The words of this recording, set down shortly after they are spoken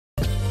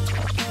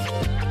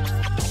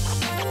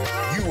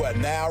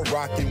Now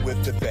rocking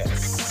with the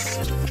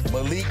best.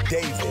 Malik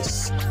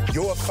Davis,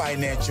 your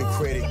financial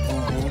credit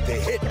guru, the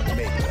hit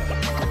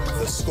maker,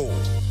 the score.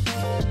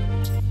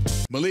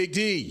 Malik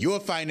D, your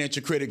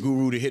financial credit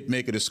guru, the hit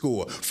maker, the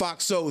score.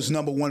 Fox Soul's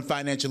 #1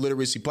 financial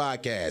literacy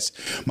podcast.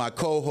 My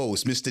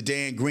co-host, Mr.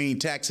 Dan Green,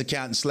 tax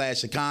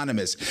accountant /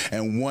 economist,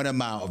 and one of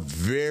my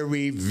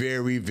very,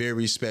 very,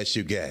 very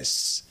special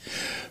guests,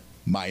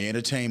 my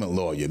entertainment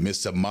lawyer,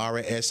 Miss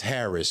Omara S.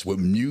 Harris, with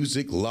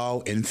music,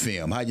 law, and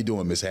film. How you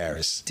doing, Miss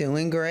Harris?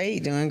 Doing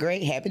great, doing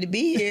great. Happy to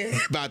be here.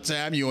 About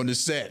time you on the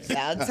set.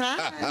 About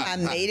time. I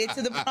made it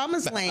to the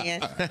promised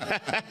land.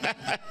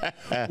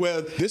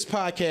 Well, this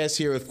podcast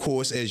here, of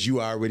course, as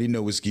you already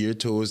know, is geared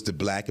towards the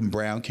Black and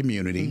brown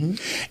community,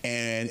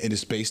 and it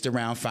is based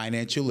around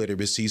financial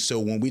literacy. So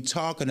when we're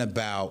talking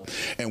about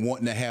and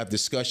wanting to have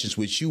discussions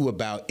with you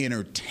about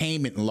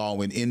entertainment law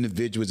and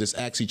individuals that's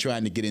actually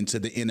trying to get into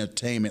the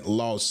entertainment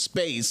law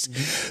space,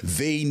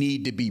 they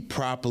need to be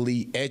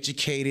properly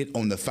educated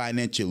on the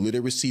financial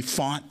literacy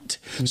font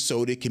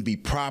so they can be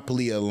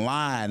properly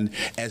aligned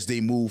as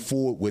they move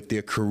forward with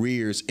their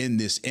careers in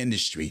this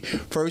industry.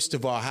 First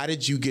of all, how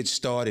did you get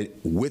started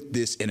with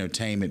this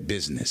entertainment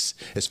business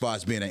as far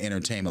as being an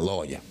entertainment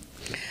lawyer?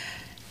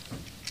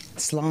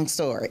 It's a long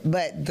story,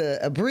 but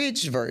the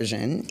abridged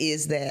version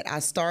is that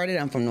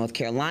I'm from North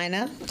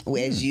Carolina.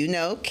 As you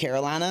know,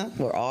 Carolina,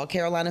 we're all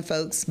Carolina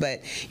folks,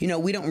 but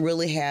we don't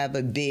really have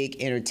a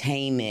big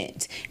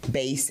entertainment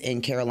base in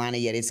Carolina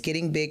yet. It's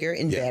getting bigger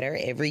and better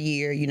every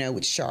year,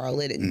 with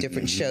Charlotte and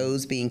different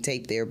shows being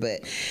taped there.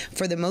 But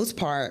for the most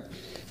part,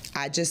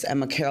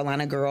 I'm a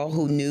Carolina girl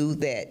who knew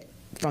that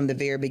from the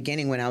very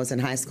beginning when I was in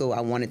high school,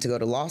 I wanted to go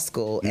to law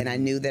school, and I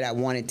knew that I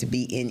wanted to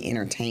be in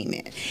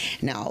entertainment.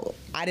 Now,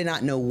 I did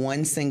not know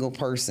one single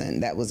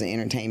person that was an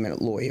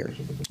entertainment lawyer.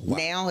 Wow.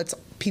 Now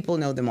people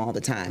know them all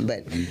the time,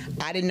 but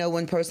I didn't know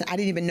one person. I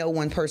didn't even know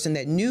one person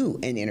that knew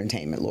an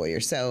entertainment lawyer.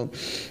 So,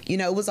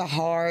 it was a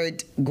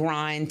hard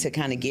grind to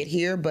kind of get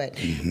here, but,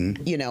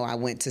 I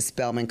went to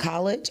Spelman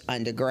College,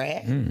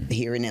 undergrad,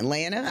 here in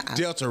Atlanta.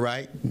 Delta,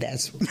 right?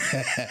 That's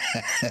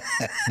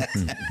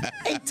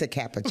to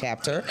Kappa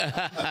chapter.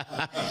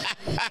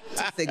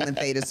 To Sigma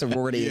Theta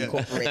Sorority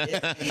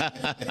Incorporated.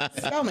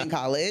 Spelman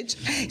College.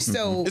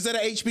 So is that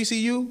an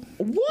HBCU?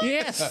 What?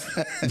 Yes.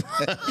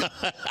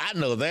 I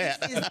know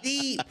that. This is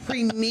the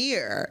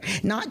premier,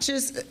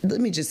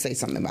 let me just say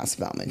something about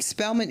Spelman.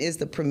 Spelman is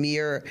the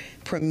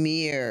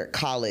premier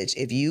college.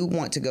 If you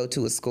want to go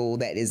to a school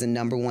that is a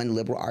 #1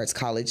 liberal arts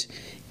college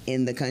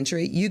in the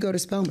country, you go to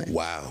Spelman.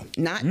 Wow.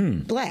 Not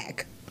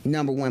black,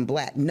 #1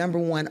 black,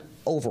 #1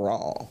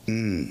 overall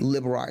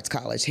liberal arts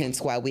college.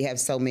 Hence why we have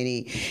so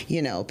many,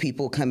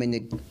 people coming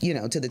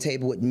to, to the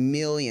table with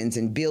millions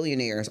and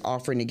billionaires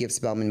offering to give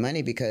Spelman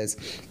money, because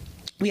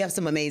we have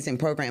some amazing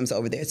programs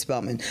over there at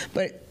Spelman.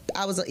 But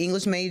I was an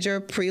English major,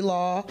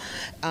 pre-law,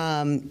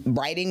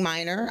 writing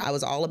minor. I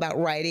was all about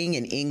writing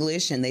and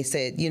English. And they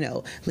said,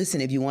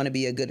 listen, if you want to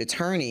be a good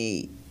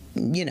attorney,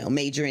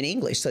 major in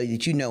English so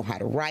that you know how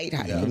to write,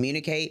 how to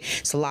communicate.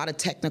 It's a lot of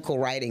technical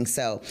writing.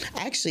 So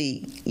I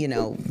actually,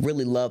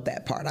 really love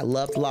that part. I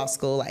loved law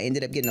school. I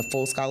ended up getting a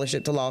full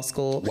scholarship to law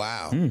school.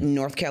 Wow.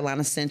 North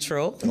Carolina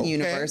Central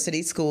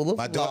University School of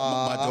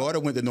Law. My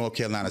daughter went to North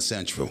Carolina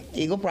Central.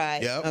 Eagle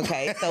Pride. Yep.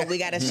 Okay, so we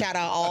got to shout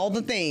out all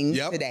the things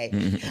today.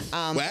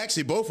 Well,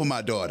 actually, both of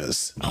my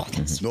daughters.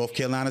 North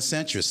Carolina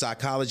Central,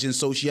 psychology and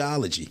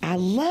sociology. I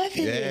love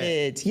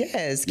it.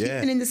 Yes, keep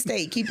it in the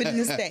state. Keep it in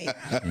the state.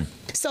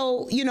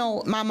 So,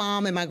 my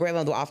mom and my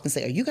grandmother will often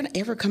say, are you going to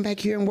ever come back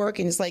here and work?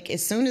 And it's like,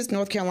 as soon as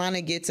North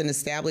Carolina gets an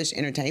established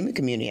entertainment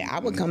community, I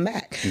would come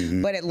back.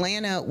 But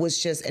Atlanta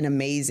was just an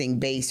amazing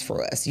base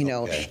for us.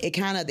 It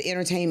kind of, the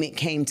entertainment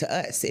came to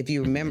us. If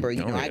you remember,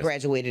 I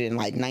graduated in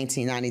like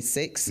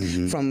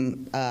 1996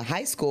 from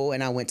high school,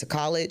 and I went to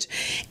college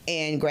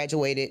and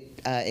graduated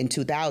in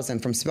 2000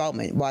 from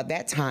Spelman. Well, at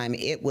that time,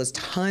 it was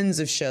tons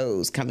of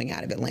shows coming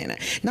out of Atlanta.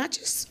 Not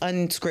just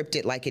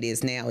unscripted like it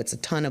is now. It's a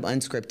ton of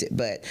unscripted,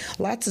 but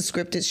lots of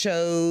scripted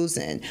shows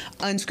and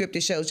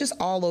unscripted shows, just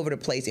all over the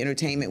place.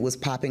 Entertainment was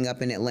popping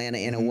up in Atlanta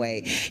in a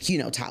way.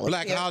 Tyler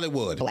Black Perry,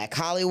 Hollywood. Black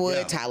Hollywood.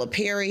 Yeah. Tyler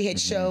Perry had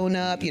shown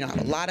up. I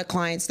have a lot of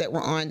clients that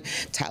were on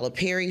Tyler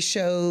Perry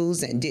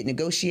shows and did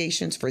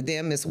negotiations for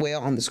them as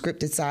well on the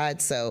scripted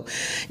side. So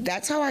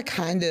that's how I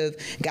kind of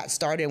got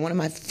started. One of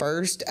my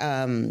first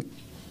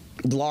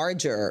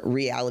larger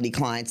reality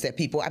clients that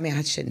people,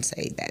 I shouldn't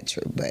say that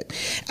true, but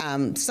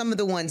some of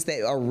the ones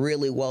that are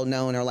really well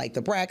known are like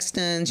the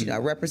Braxtons.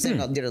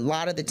 I did a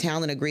lot of the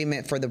talent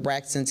agreement for the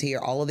Braxtons here,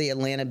 all of the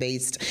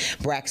Atlanta-based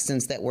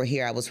Braxtons that were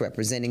here. I was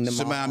representing them all.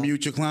 Some of our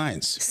mutual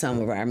clients. Some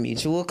of our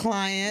mutual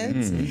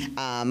clients.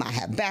 I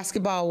have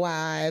Basketball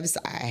Wives.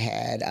 I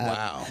had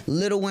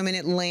Little Women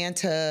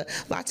Atlanta.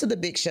 Lots of the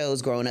big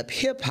shows growing up.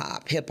 Hip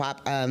hop.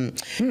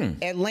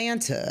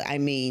 Atlanta.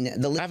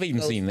 I've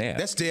even seen that.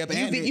 That's Deb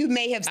You've you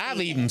may have seen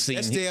I've even seen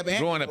That's Deb Antony.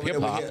 growing up hip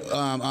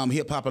hop.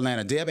 Hip Hop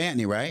Atlanta. Deb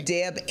Antony, right?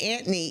 Deb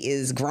Antony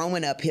is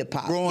growing up hip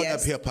hop. Growing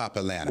up hip hop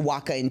Atlanta.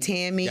 Waka and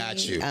Tammy.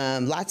 Got you.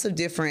 Lots of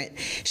different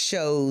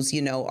shows,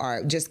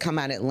 are just come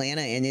out of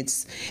Atlanta, and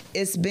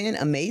it's been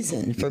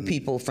amazing for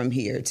people from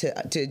here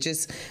to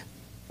just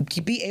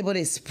be able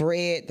to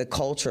spread the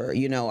culture,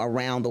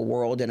 around the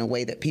world in a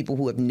way that people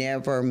who have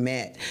never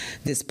met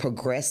this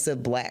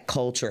progressive Black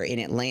culture in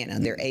Atlanta,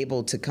 they're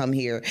able to come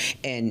here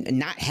and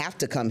not have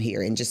to come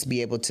here and just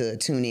be able to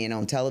tune in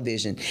on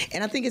television.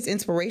 And I think it's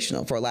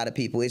inspirational for a lot of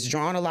people. It's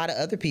drawn a lot of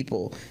other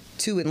people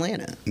to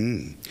Atlanta.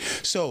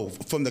 So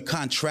from the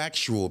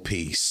contractual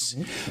piece,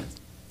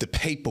 the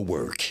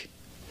paperwork,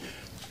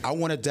 I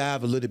want to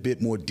dive a little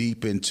bit more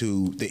deep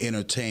into the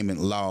entertainment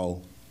law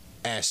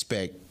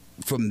aspect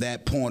from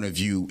that point of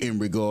view in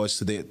regards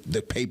to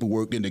the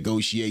paperwork, the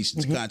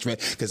negotiations,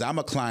 contract, because I'm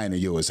a client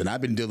of yours and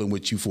I've been dealing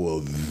with you for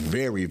a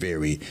very,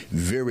 very,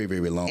 very,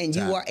 very long time. And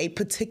you are a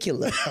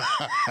particular.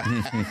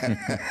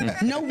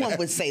 No one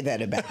would say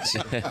that about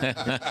you.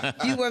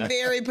 You are a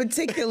very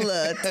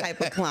particular type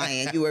of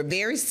client. You are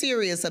very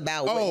serious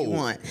about what you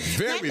want.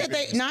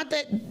 Not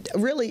that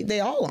really they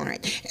all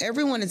aren't.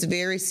 Everyone is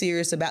very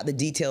serious about the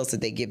details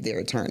that they give their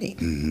attorney.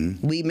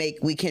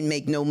 We can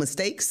make no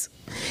mistakes.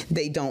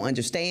 They don't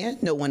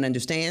understand. No one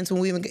understands.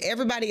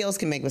 Everybody else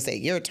can make a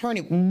mistake. Your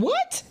attorney,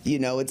 what?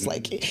 It's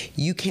like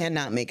you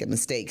cannot make a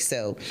mistake.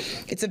 So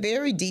it's a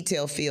very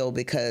detailed field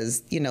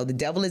because, the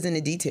devil is in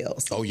the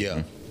details. Oh,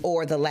 yeah.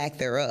 Or the lack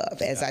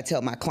thereof. As I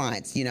tell my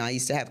clients, I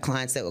used to have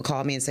clients that would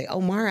call me and say,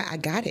 Omara, I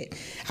got it.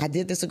 I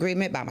did this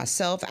agreement by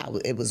myself.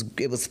 It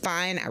was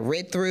fine. I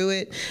read through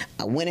it.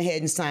 I went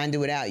ahead and signed it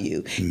without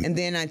you. And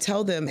then I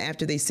tell them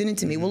after they send it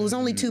to me, well, it was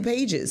only 2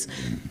 pages.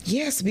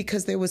 Yes,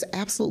 because there was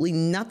absolutely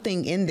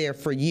nothing in there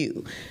for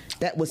you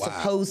that was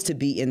supposed to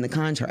be in the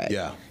contract.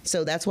 Yeah.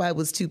 So that's why it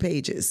was 2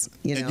 pages.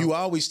 And you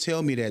always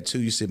tell me that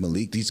too. You said,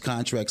 Malik, these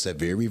contracts are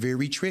very,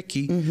 very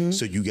tricky.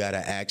 So you got to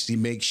actually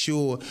make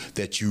sure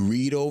that you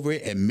read over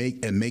it and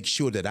make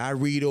sure that I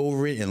read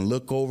over it and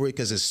look over it,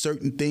 because there's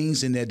certain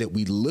things in there that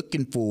we're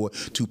looking for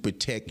to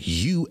protect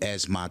you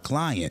as my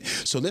client.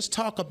 So let's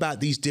talk about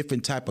these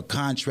different type of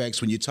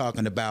contracts when you're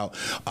talking about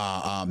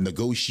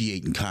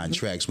negotiating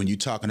contracts, when you're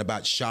talking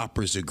about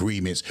shoppers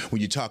agreements,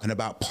 when you're talking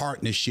about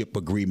partnership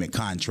agreement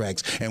contracts,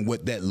 and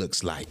what that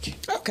looks like.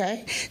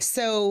 Okay.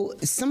 So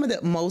some of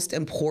the most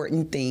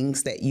important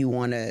things that you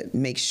want to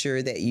make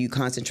sure that you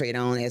concentrate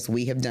on, as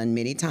we have done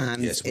many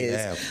times,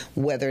 is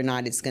whether or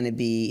not it's going to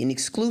be an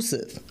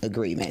exclusive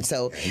agreement.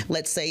 So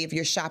let's say if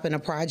you're shopping a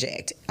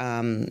project,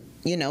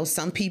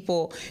 some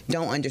people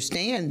don't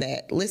understand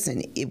that,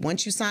 listen,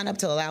 once you sign up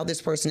to allow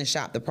this person to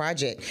shop the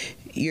project,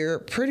 you're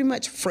pretty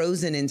much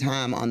frozen in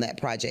time on that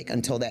project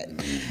until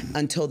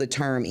the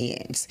term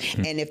ends.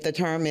 And if the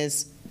term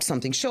is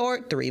something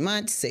short, 3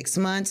 months, 6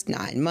 months,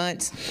 9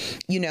 months,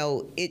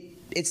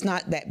 it's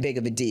not that big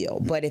of a deal.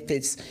 But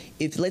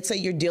if let's say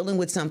you're dealing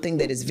with something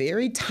that is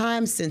very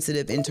time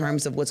sensitive in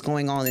terms of what's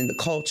going on in the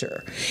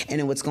culture and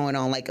in what's going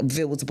on, like if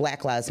it was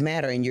Black Lives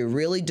Matter, and you're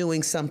really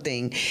doing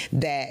something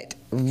that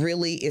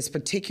really is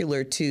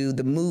particular to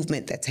the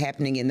movement that's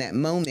happening in that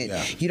moment,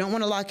 you don't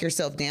want to lock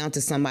yourself down to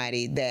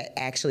somebody that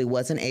actually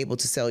wasn't able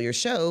to sell your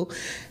show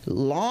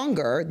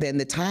longer than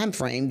the time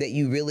frame that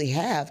you really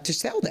have to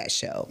sell that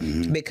show,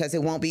 because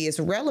it won't be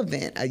as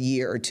relevant a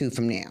year or 2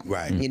 from now.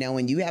 Right.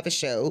 When you have a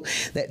show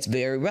that's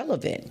very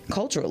relevant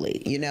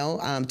culturally,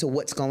 to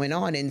what's going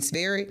on, and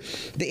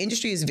the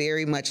industry is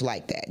very much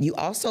like that. You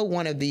also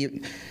want to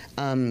be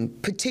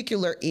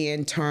particular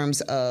in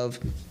terms of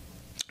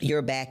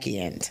your back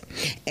end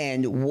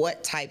and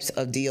what types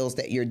of deals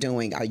that you're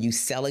doing. Are you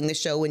selling the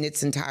show in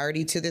its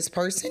entirety to this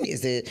person?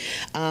 Is it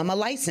a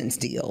license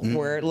deal?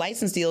 Where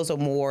license deals are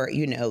more,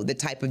 the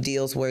type of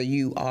deals where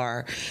you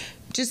are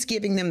just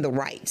giving them the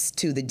rights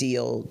to the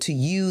deal, to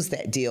use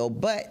that deal,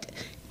 but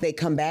they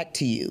come back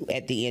to you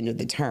at the end of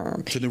the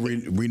term to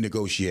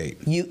renegotiate.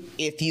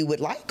 If you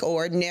would like,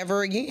 or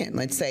never again.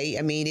 Let's say,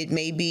 it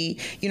may be,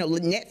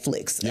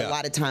 Netflix a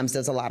lot of times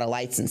does a lot of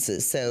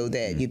licenses, so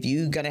that if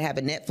you're going to have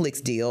a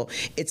Netflix deal,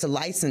 it's a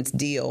license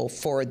deal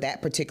for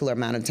that particular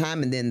amount of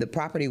time, and then the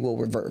property will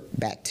revert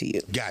back to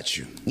you. Got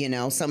you.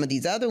 Some of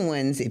these other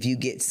ones, if you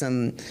get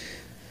some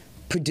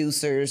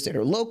producers that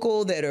are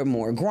local, that are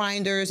more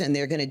grinders, and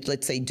they're going to,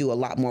 let's say, do a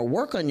lot more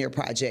work on your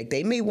project,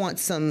 they may want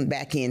some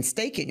back-end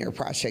stake in your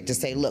project to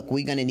say, look,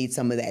 we're going to need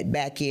some of that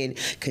back-end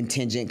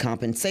contingent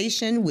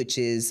compensation, which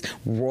is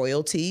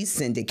royalties,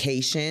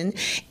 syndication,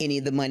 any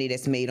of the money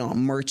that's made on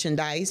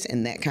merchandise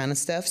and that kind of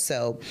stuff.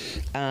 So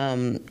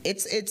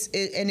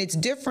it's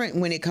different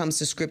when it comes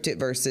to scripted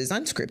versus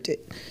unscripted.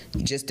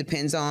 It just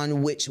depends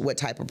on what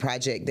type of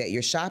project that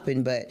you're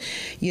shopping, but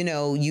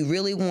you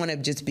really want to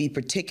just be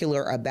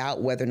particular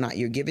about whether or not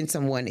you're giving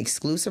someone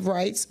exclusive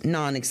rights,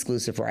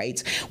 non-exclusive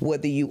rights,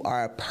 whether you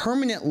are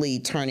permanently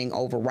turning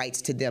over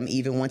rights to them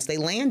even once they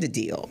land a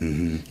deal.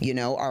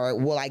 Or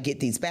will I get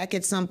these back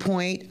at some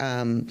point?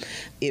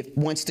 If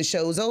once the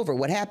show's over,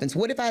 what happens?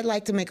 What if I'd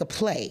like to make a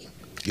play?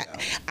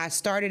 I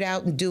started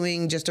out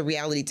doing just a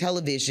reality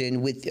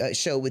television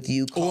show with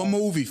you, or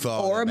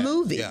a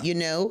movie, you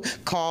know,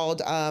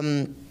 called.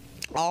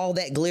 All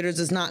That Glitters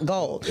Is Not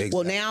Gold. Exactly.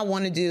 Well, now I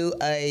want to do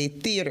a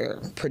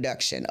theater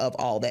production of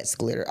All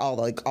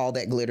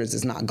That Glitters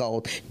Is Not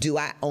Gold. Do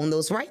I own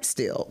those rights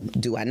still?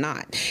 Do I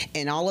not?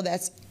 And all of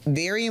that's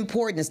very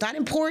important. It's not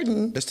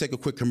important. Let's take a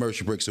quick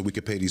commercial break so we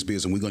can pay these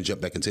bills, and we're going to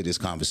jump back into this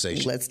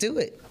conversation. Let's do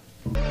it.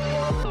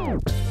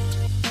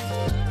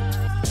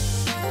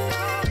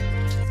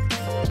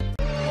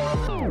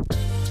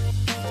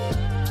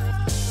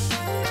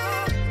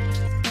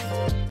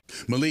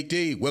 Malik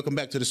D, welcome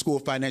back to the School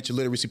of Financial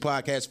Literacy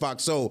Podcast,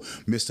 Fox Soul,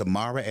 Mr.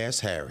 Omara S.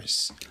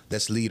 Harris.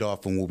 Let's lead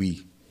off on what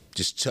we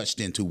just touched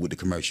into with the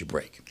commercial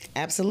break.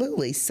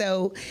 Absolutely.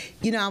 So,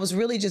 you know, I was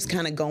really just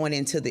kind of going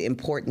into the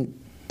important,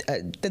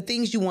 the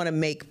things you want to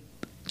make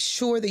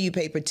sure that you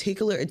pay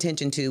particular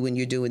attention to when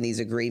you're doing these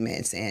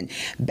agreements, and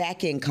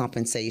back-end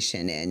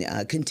compensation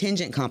and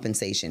contingent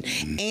compensation,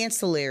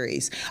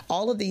 ancillaries.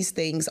 All of these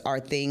things are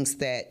things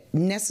that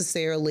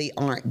necessarily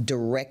aren't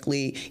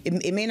directly,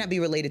 it may not be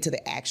related to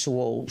the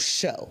actual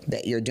show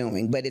that you're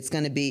doing, but it's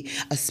going to be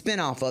a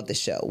spinoff of the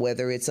show,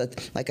 whether it's,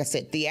 like I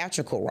said,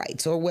 theatrical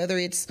rights, or whether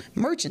it's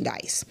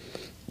merchandise.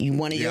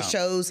 One of your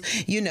shows,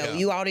 you know,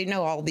 you already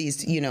know all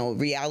these, you know,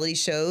 reality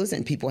shows,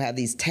 and people have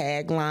these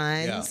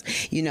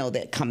taglines, you know,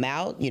 that come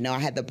out. You know, I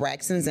had the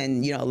Braxtons,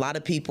 and, you know, a lot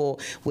of people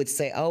would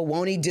say, oh,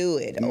 won't he do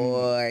it?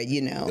 Or,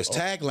 you know. There's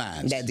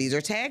taglines. These are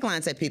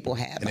taglines that people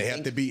have. And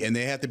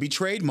they have to be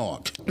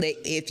trademarked.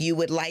 If you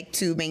would like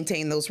to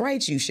maintain those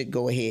rights, you should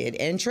go ahead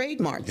and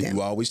trademark them.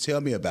 You always tell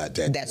me about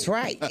that. That's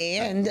right.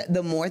 And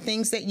the more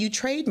things that you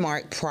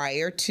trademark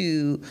prior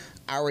to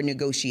our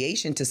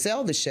negotiation to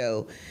sell the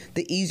show,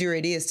 the easier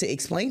it is to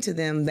explain to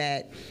them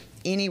that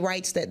any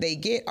rights that they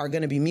get are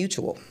going to be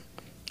mutual.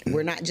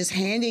 We're not just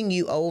handing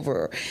you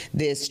over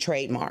this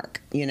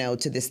trademark, you know,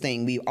 to this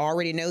thing. We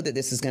already know that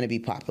this is going to be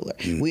popular.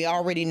 We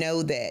already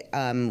know that,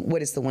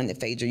 what is the one that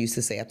Phaedra used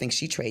to say? I think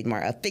she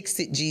trademarked, Fix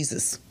It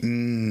Jesus.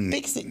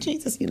 Fix It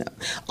Jesus, you know.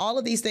 All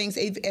of these things,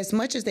 as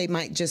much as they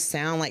might just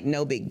sound like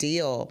no big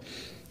deal,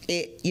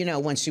 it, you know,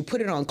 once you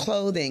put it on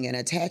clothing and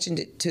attaching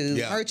it to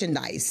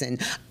merchandise and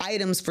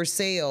items for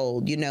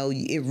sale, you know,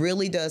 it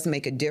really does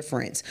make a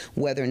difference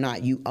whether or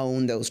not you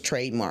own those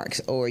trademarks,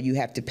 or you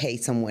have to pay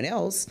someone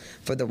else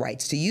for the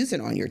rights to use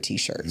it on your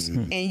T-shirts.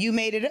 And you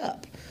made it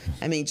up.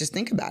 I mean, just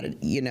think about it.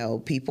 You know,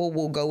 people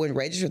will go and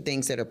register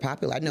things that are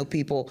popular. I know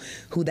people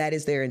who that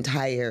is their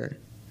entire,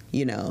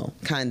 you know,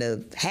 kind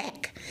of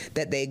hack,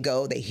 that they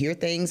hear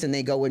things and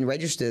they go and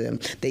register them.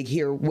 They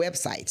hear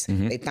websites.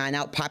 They find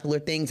out popular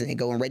things and they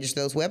go and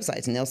register those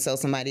websites, and they'll sell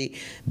somebody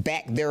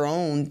back their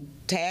own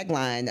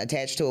tagline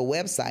attached to a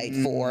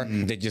website for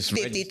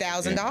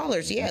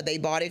 $50,000. Yeah, they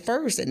bought it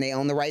first and they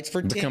own the rights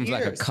for 10 years. It becomes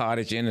like a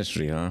cottage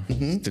industry, huh?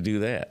 To do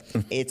that.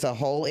 It's a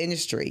whole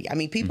industry. I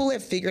mean, people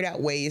have figured out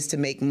ways to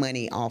make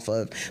money off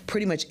of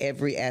pretty much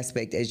every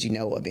aspect, as you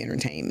know, of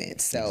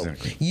entertainment. So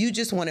you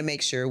just want to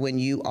make sure when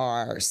you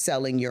are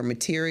selling your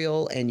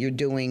material and you're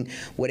doing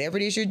whatever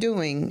it is you're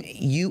doing,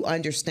 you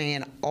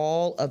understand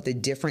all of the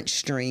different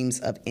streams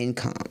of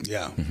income.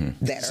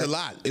 It's a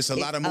lot. It's a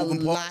lot of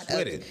moving parts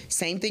with it.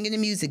 Same thing in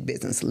the music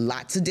business.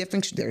 Lots of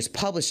different, there's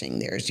publishing,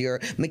 there's your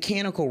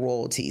mechanical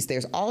royalties,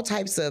 there's all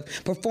types of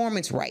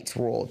performance rights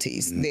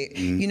royalties.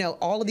 You know,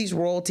 all of these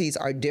royalties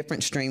are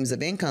different streams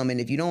of income, and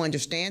if you don't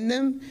understand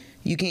them,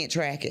 you can't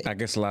track it. I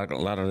guess a lot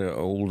of the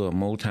older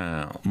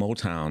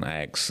Motown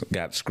acts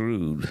got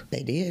screwed.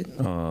 They did.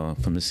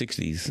 From the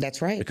 60s.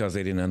 That's right. Because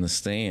they didn't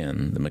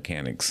understand the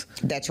mechanics.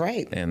 That's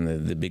right.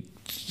 And the big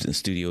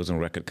studios and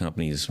record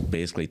companies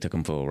basically took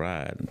them for a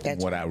ride.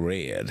 That's what I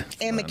read.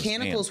 And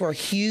mechanicals were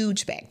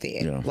huge back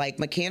then. Like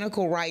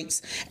mechanical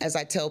rights, as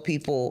I tell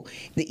people,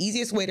 the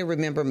easiest way to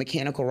remember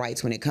mechanical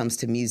rights when it comes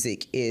to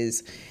music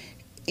is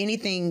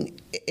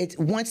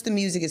once the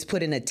music is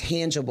put in a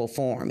tangible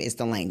form is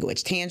the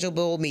language.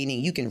 Tangible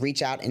meaning you can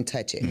reach out and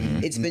touch it.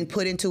 It's been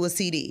put into a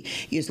CD.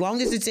 As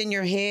long as it's in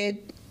your head,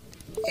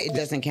 it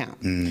doesn't count.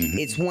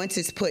 It's once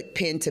it's put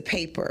pen to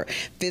paper,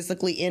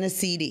 physically in a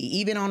CD,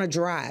 even on a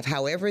drive,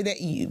 however that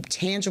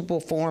tangible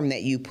form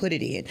that you put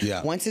it in.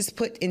 Once it's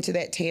put into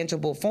that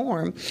tangible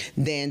form,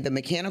 then the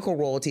mechanical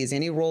royalty is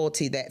any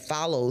royalty that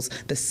follows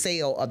the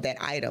sale of that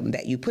item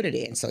that you put it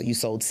in. So you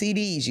sold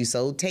CDs, you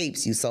sold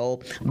tapes, you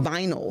sold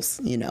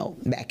vinyls, you know,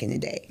 back in the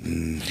day.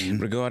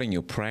 Regarding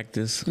your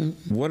practice,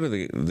 what are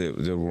the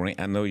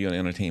I know you're an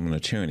entertainment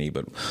attorney,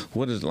 but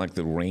what is like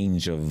the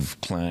range of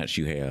clients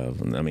you have?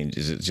 I mean,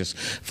 is it just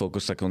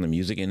focused like on the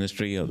music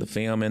industry or the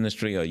film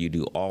industry, or you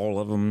do all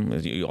of them?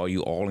 Are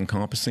you all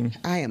encompassing?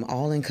 I am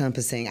all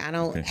encompassing. I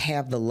don't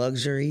have the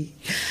luxury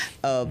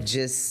of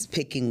just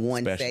picking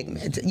one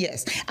segment.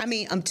 Yes. I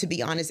mean, to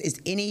be honest,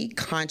 it's any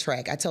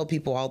contract. I tell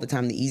people all the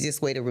time, the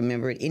easiest way to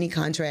remember it, any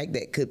contract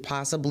that could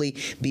possibly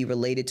be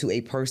related to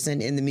a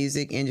person in the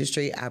music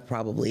industry, I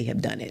probably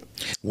have done it.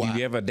 Do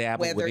you ever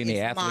dabble with any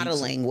athletes? Whether it's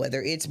modeling,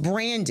 whether it's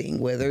branding,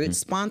 whether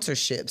it's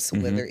sponsorships,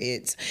 whether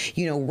it's,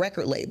 you know,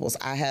 record labels.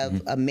 I have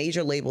have a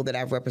major label that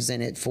I've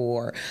represented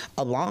for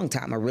a long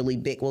time, a really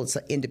big, well, it's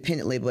an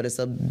independent label, but it's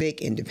a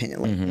big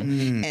independent label.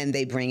 And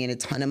they bring in a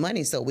ton of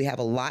money. So we have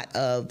a lot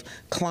of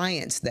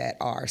clients that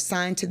are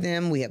signed to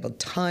them. We have a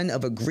ton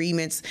of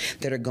agreements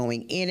that are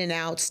going in and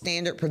out,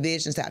 standard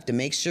provisions that have to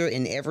make sure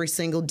in every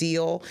single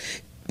deal,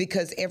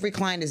 because every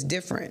client is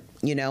different,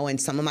 you know, and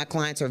some of my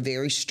clients are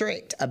very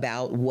strict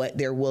about what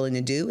they're willing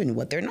to do and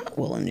what they're not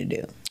willing to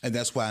do. And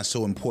that's why it's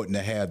so important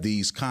to have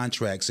these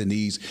contracts and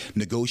these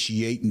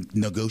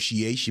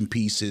negotiation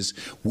pieces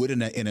with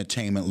an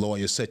entertainment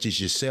lawyer such as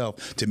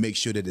yourself to make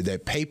sure that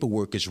that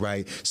paperwork is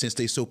right, since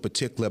they're so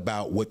particular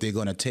about what they're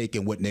going to take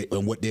and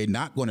what they're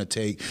not going to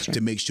take,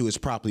 to make sure it's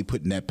properly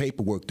put in that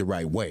paperwork the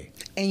right way.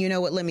 And you know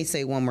what? Let me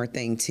say one more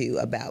thing, too,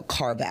 about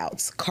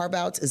carve-outs.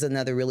 Carve-outs is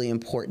another really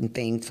important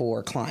thing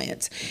for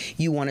clients.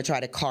 You want to try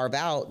to carve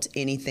out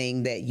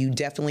anything that you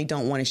definitely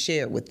don't want to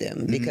share with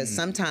them, because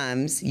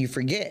sometimes you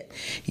forget.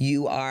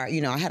 You are,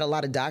 you know, I had a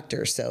lot of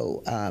doctors,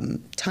 so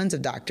tons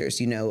of doctors,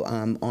 you know,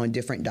 on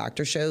different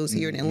doctor shows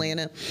here in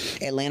Atlanta.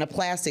 Atlanta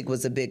Plastic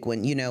was a big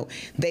one. You know,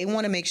 they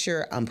want to make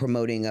sure I'm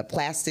promoting a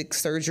plastic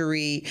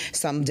surgery,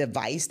 some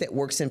device that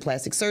works in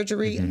plastic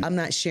surgery. I'm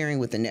not sharing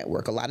with the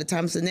network. A lot of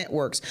times the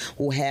networks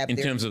will have in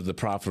terms of the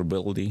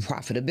profitability.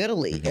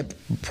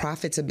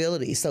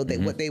 Profitability. So that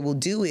what they will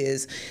do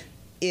is,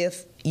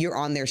 if you're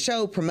on their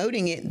show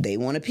promoting it, they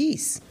want a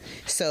piece.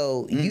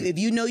 So if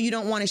you know you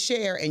don't want to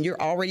share and you're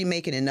already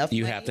making enough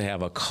you money, have to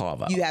have a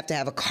carve-out. You have to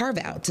have a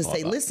carve-out to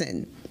say,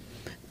 listen,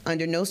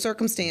 under no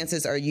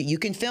circumstances are you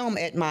can film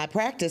at my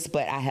practice,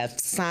 but I have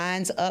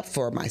signs up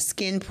for my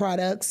skin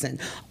products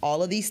and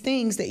all of these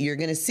things that you're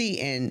going to see,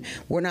 and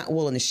we're not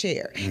willing to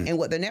share. And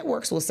what the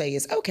networks will say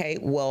is, okay,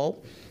 well,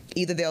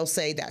 either they'll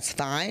say that's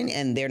fine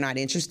and they're not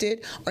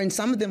interested, or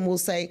some of them will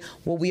say,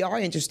 well, we are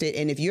interested,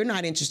 and if you're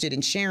not interested in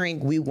sharing,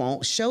 we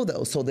won't show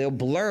those. So they'll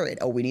blur it,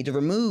 or we need to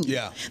remove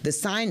the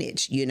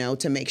signage, you know,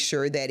 to make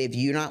sure that if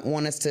you don't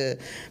want us to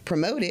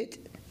promote it,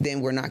 then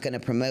we're not going to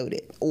promote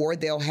it. Or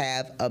they'll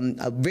have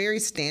a very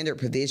standard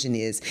provision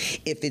is,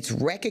 if it's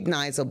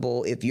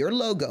recognizable, if your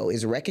logo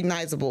is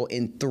recognizable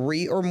in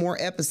 3 or more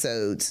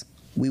episodes,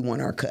 we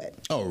want our cut.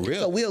 Oh, really?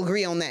 So we'll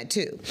agree on that,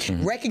 too.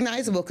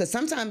 Recognizable, because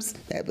sometimes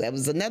that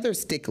was another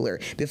stickler.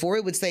 Before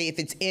it would say if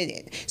it's in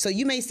it. So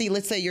you may see,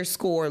 let's say, your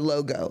SCORE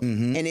logo,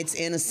 and it's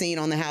in a scene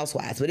on The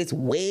Housewives, but it's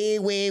way,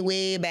 way,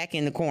 way back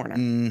in the corner.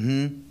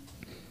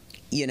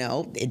 You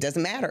know, it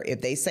doesn't matter.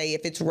 If they say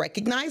if it's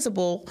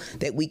recognizable,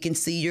 that we can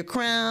see your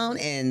crown,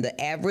 and the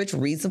average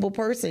reasonable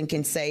person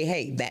can say,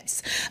 hey,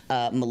 that's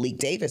Malik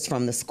Davis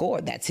from the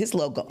SCORE. That's his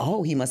logo.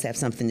 Oh, he must have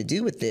something to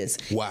do with this.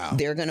 Wow.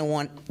 They're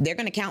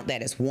gonna count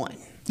that as one.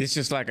 It's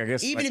just like, I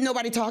guess, even if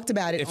nobody talked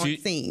about it on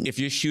scene. If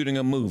you're shooting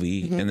a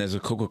movie and there's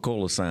a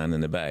Coca-Cola sign in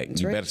the back,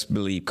 you better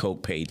believe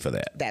Coke paid for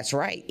that. That's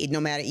right.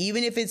 No matter,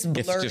 even if it's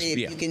blurred, if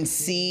you can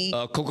see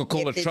a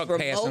Coca-Cola truck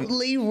passing,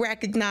 remotely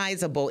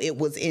recognizable, it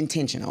was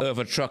intentional. If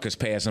a truck is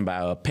passing by,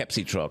 a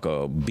Pepsi truck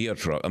or a beer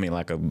truck, I mean,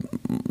 like a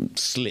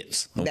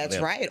Slits. That's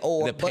right.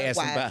 Or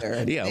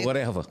Budweiser. Yeah,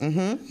 whatever.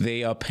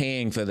 They are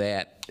paying for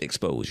that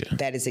exposure.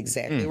 That is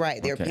exactly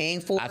right. They're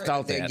paying for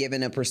it. They're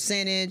given a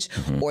percentage,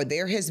 or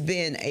there has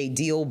been a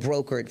deal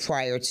brokered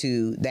prior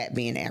to that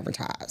being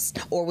advertised.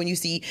 Or when you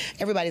see,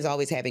 everybody's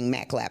always having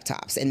Mac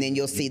laptops, and then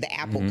you'll see the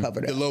Apple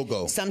covered up. The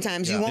logo.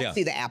 Sometimes you won't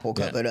see the Apple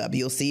covered up.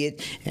 You'll see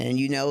it, and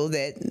you know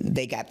that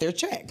they got their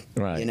check.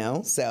 Right. You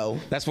know, so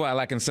that's why,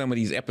 like in some of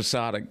these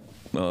episodic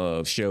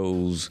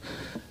shows,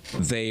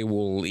 they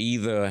will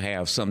either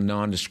have some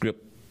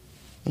nondescript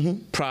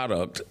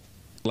product,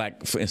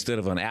 like instead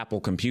of an Apple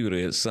computer,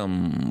 it's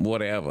some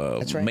whatever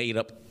made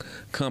up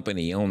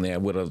company on there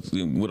with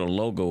a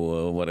logo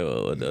or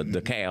whatever, the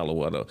decal or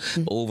whatever,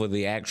 over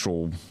the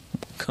actual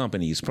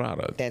company's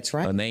product. That's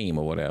right. A name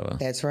or whatever.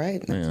 That's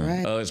right. That's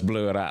right. It's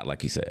blurred out,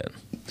 like you said.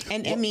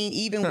 And I mean,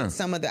 even with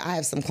some of I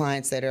have some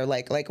clients that are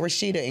like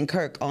Rashida and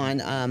Kirk on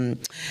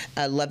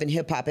Love and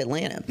Hip Hop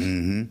Atlanta.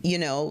 You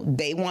know,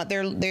 they want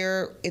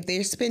their if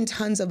they spend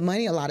tons of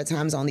money a lot of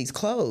times on these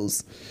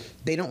clothes,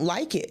 they don't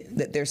like it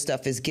that their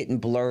stuff is getting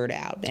blurred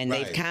out, and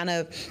they've kind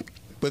of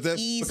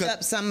eased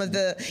up some of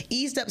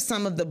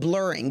the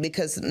blurring,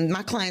 because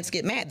my clients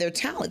get mad. They're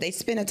talented. They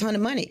spend a ton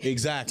of money.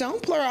 Exactly.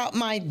 Don't blur out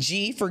my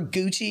G for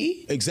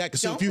Gucci. Exactly.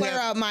 So don't if you blur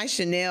out my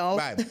Chanel.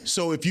 Right.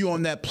 So if you're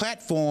on that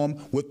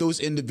platform with those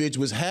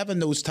individuals having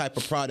those type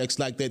of products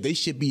like that, they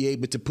should be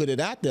able to put it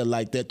out there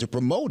like that to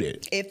promote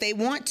it. If they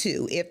want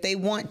to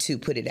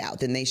put it out,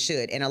 then they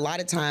should. And a lot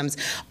of times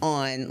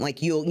on,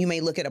 like, you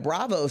may look at a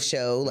Bravo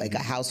show, like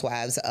a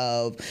Housewives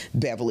of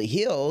Beverly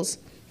Hills.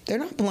 They're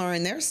not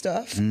blurring their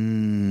stuff.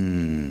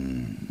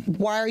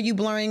 Why are you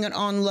blurring it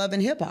on Love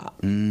and Hip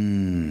Hop?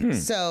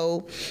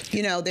 So,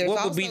 you know, there's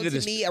also,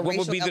 to me, a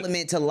racial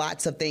element to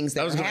lots of things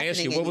that are happening. I was going to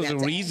ask you, what was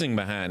the reason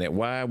behind it?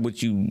 Why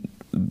would you...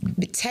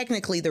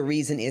 Technically, the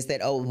reason is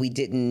that,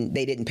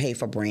 they didn't pay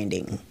for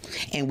branding,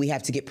 and we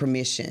have to get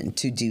permission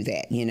to do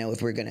that, you know,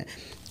 if we're going to...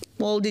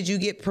 Well, did you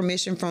get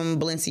permission from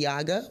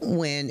Balenciaga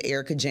when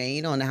Erica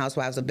Jane on the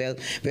Housewives of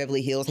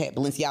Beverly Hills had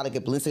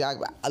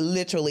Balenciaga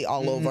literally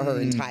all over her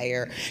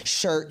entire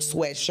shirt,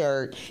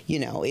 sweatshirt? You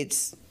know,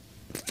 it's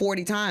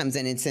 40 times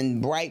and it's in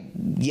bright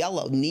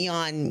yellow,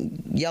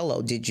 neon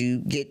yellow. Did you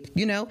get,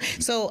 you know?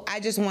 So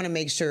I just want to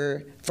make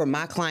sure for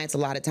my clients, a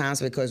lot of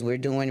times, because we're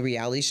doing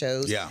reality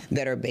shows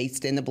that are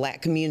based in the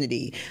Black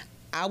community,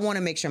 I want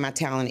to make sure my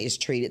talent is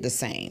treated the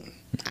same.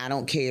 I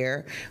don't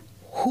care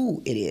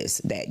who it is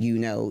that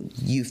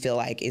you feel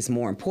like is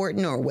more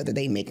important, or whether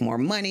they make more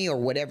money, or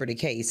whatever the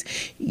case.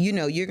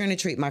 You're going to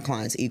treat my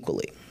clients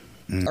equally,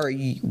 or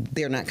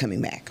they're not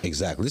coming back.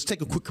 Exactly. Let's take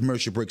a quick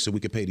commercial break so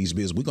we can pay these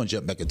bills. We're going to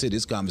jump back into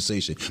this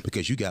conversation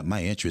because you got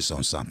my interest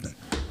on something.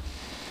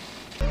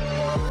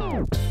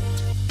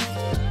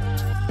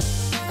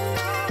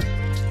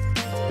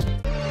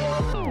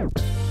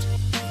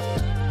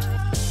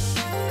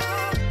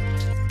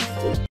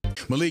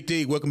 Malik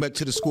D, welcome back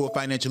to the School of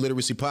Financial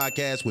Literacy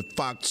podcast with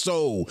Fox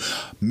Soul.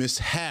 Miss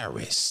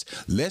Harris,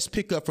 let's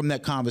pick up from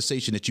that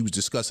conversation that you was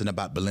discussing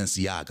about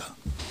Balenciaga.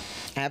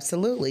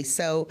 Absolutely.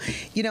 So,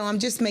 I'm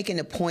just making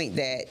a point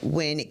that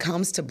when it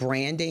comes to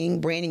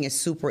branding is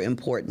super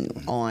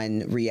important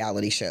on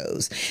reality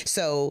shows.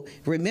 So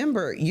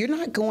remember, you're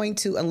not going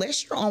to,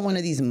 unless you're on one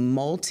of these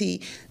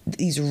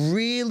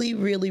really,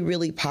 really,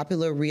 really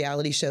popular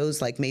reality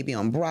shows, like maybe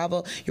on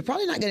Bravo, you're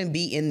probably not going to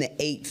be in the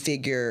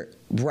 8-figure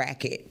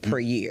bracket per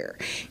year.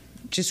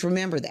 Just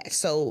remember that.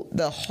 So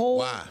the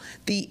whole,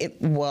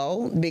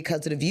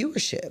 because of the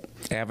viewership.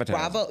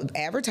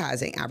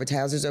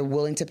 Advertisers are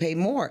willing to pay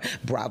more.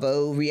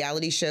 Bravo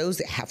reality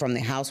shows from the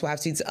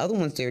Housewives to these other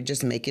ones, they're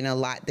just making a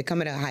lot. They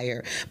come at a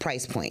higher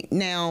price point.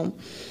 Now,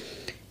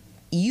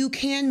 you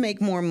can make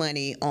more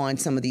money on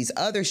some of these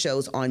other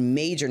shows on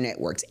major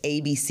networks,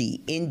 ABC,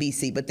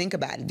 NBC, but think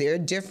about it. They're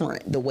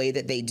different the way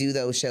that they do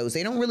those shows.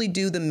 They don't really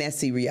do the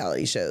messy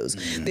reality shows.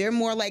 They're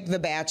more like The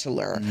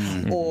Bachelor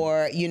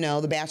or,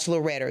 The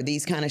Bachelorette, or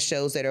these kind of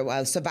shows that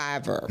are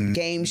Survivor,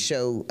 game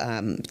show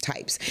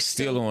types. I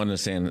still don't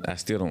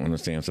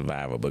understand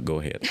Survivor, but go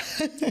ahead.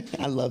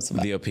 I love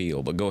Survivor. The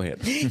appeal, but go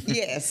ahead.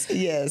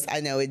 Yes, I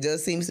know. It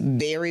does seem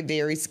very,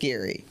 very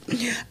scary.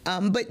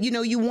 But,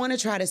 you want to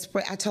try to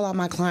spread. I tell all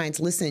my clients,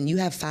 listen, you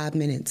have 5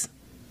 minutes.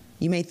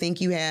 You may think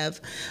you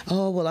have,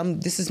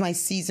 this is my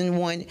season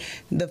 1.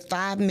 The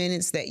 5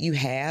 minutes that you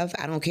have,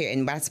 I don't care.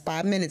 And by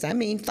 5 minutes, I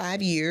mean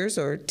 5 years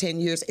or 10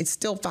 years. It's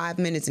still 5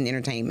 minutes in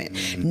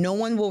entertainment. No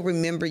one will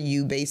remember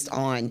you based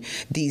on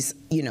these,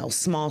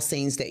 small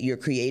scenes that you're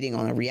creating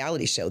on a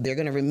reality show. They're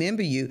going to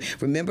remember you.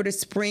 Remember to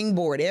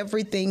springboard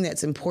everything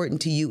that's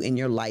important to you in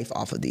your life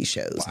off of these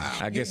shows. Wow.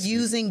 I You're guess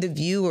using the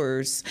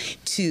viewers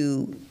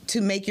to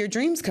make your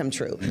dreams come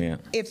true. Yeah.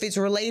 If it's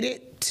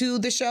related to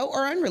the show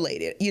or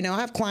unrelated. I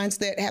have clients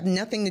that have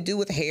nothing to do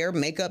with hair,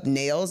 makeup,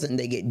 nails, and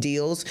they get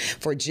deals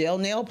for gel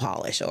nail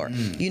polish, or,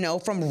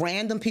 from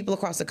random people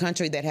across the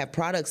country that have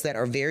products that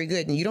are very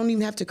good, and you don't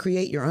even have to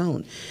create your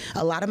own.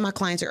 A lot of my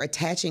clients are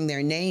attaching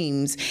their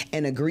names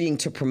and agreeing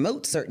to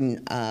promote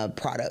certain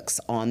products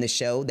on the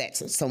show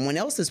that's someone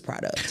else's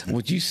product.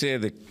 Would you say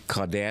the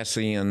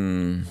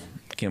Kardashians,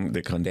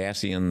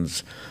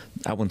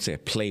 I wouldn't say a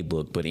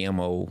playbook, but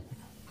MO,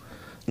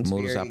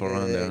 modus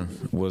operandi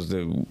is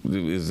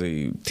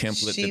a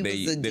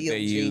template that they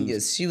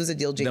use. She was a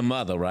deal genius. The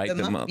mother, right?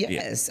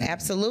 Yes,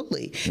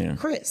 absolutely. Yeah.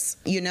 Chris,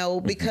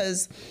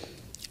 because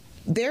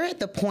they're at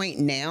the point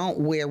now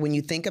where when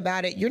you think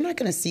about it, you're not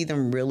going to see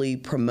them really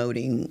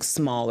promoting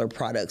smaller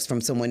products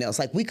from someone else.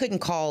 Like, we couldn't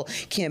call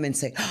Kim and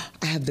say,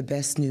 I have the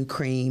best new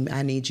cream.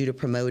 I need you to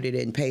promote it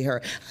and pay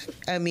her.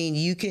 I mean,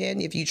 you can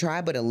if you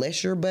try, but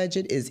unless your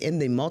budget is in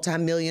the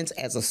multi-millions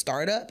as a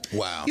startup,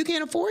 you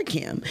can't afford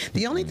Kim.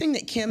 The only thing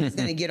that Kim is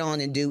going to get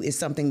on and do is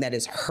something that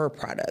is her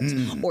product,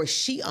 or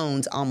she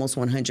owns almost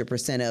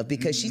 100% of,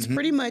 because she's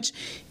pretty much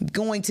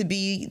going to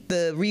be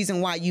the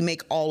reason why you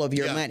make all of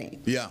your money.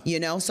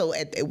 So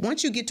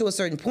once you get to a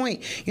certain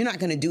point, you're not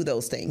going to do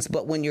those things.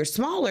 But when you're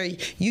smaller,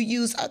 you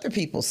use other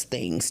people's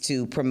things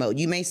to promote.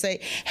 You may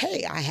say,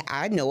 hey, I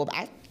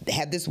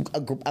have this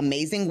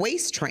amazing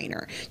waist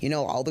trainer.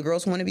 All the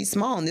girls want to be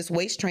small, and this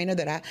waist trainer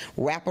that I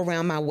wrap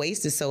around my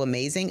waist is so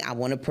amazing. I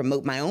want to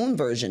promote my own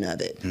version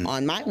of it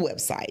on my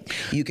website.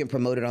 You can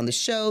promote it on the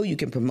show. You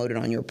can promote it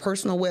on your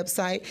personal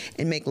website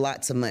and make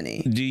lots of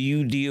money. Do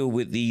you deal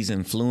with these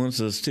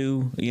influencers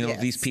too? Yes.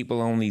 These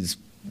people on these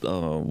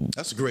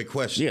that's a great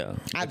question. Yeah,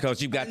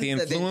 because you've got the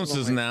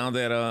influencers now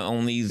that are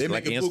on these,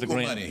 like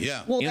Instagram,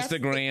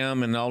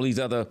 Instagram, and all these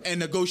other, and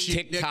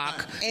negotiate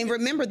TikTok. And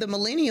remember, the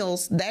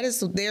millennials, that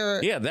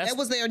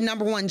was their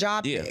number one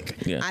job pick.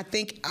 Yeah. I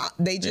think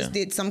they just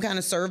did some kind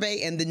of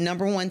survey, and the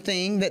number one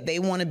thing that they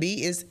want to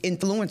be is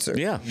influencers.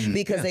 Yeah,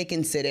 because they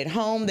can sit at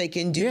home, they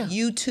can do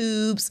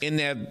YouTubes in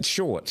their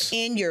shorts, do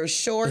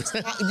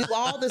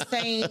all the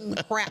same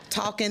crap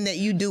talking that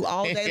you do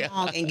all day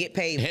long and get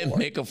paid for, and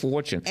make a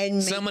fortune,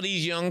 and some of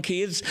these young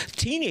kids,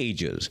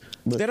 teenagers,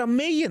 that are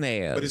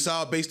millionaires. But it's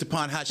all based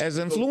upon how as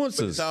influencers.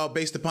 But it's all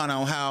based upon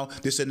how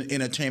this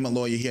entertainment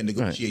lawyer here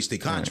negotiates the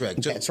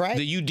contract. That's right.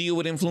 Do you deal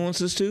with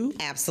influencers too?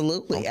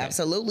 Absolutely,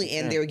 absolutely,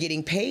 and they're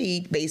getting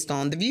paid based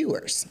on the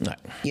viewers. Right.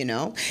 You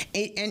know,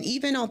 and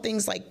even on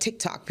things like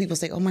TikTok, people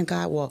say, "Oh my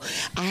God, well,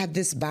 I have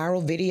this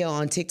viral video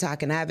on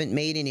TikTok and I haven't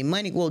made any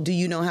money." Well, do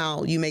you know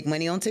how you make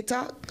money on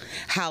TikTok?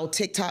 How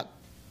TikTok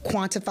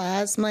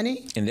quantifies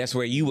money? And that's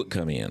where you would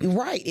come in.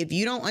 Right. If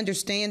you don't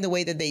understand the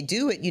way that they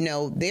do it, you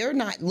know, they're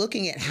not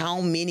looking at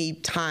how many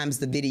times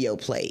the video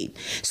played.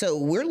 So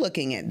we're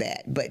looking at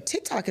that. But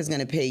TikTok is going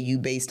to pay you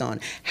based on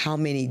how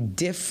many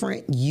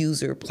different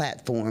user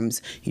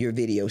platforms your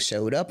video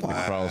showed up on.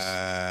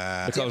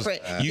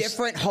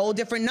 Whole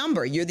different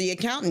number. You're the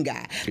accountant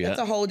guy. Yeah. That's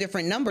a whole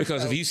different number.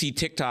 Because if you see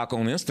TikTok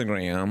on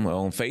Instagram or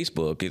on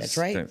Facebook, it's... That's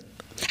right.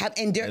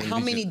 How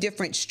many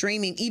different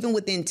streaming, even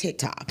within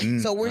TikTok.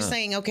 So we're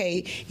saying,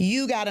 okay,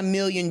 you got 1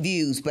 million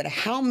views, but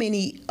how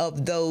many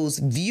of those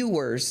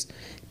viewers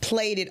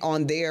played it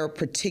on their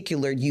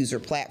particular user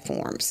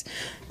platforms?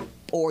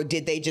 Or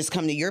did they just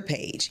come to your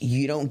page?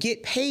 You don't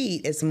get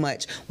paid as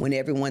much when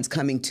everyone's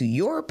coming to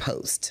your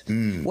post.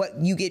 What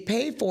you get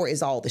paid for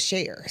is all the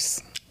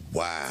shares.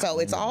 Wow. So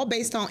it's all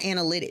based on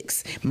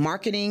analytics,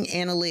 marketing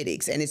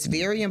analytics, and it's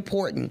very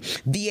important.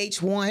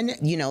 VH1,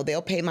 you know, they'll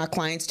pay my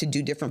clients to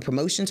do different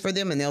promotions for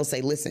them, and they'll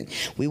say, listen,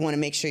 we want to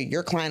make sure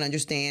your client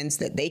understands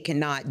that they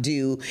cannot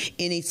do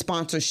any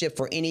sponsorship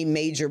for any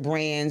major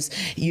brands,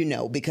 you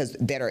know, because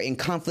that are in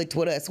conflict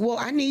with us. Well,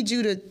 I need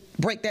you to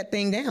break that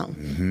thing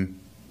down.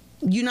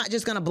 You're not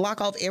just going to block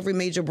off every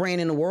major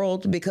brand in the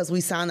world because we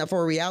signed up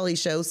for a reality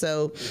show.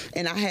 So,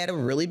 and I had a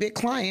really big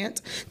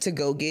client to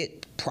go get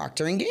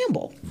Procter &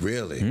 Gamble.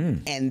 Really?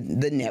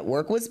 And the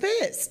network was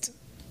pissed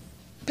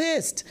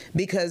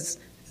because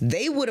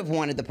they would have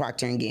wanted the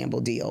Procter &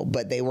 Gamble deal,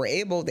 but they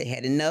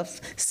had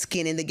enough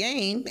skin in the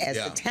game as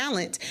the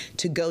talent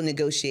to go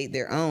negotiate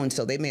their own.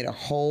 So they made a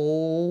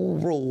whole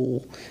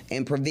rule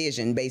and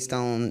provision based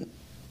on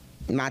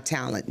my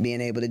talent being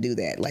able to do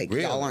that. Like,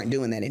 y'all aren't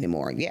doing that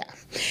anymore. Yeah.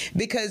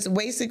 Because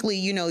basically,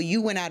 you know,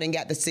 you went out and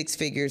got the 6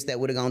 figures that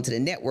would have gone to the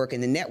network,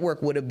 and the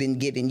network would have been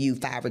giving you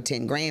 $5 or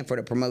 $10 grand for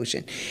the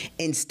promotion.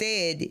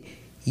 Instead,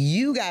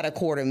 you got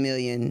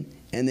 $250,000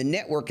 and the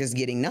network is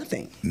getting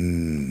nothing.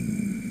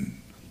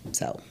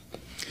 So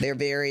they're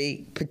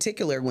very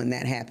particular when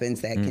that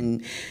happens. That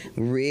can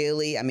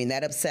really, I mean,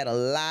 that upset a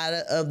lot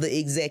of the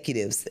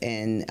executives,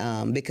 and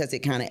because it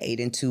kind of ate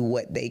into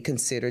what they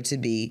consider to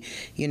be,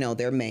 you know,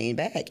 their main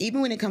bag.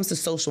 Even when it comes to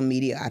social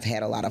media, I've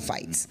had a lot of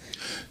fights.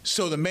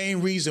 So the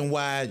main reason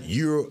why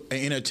you're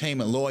an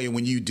entertainment lawyer,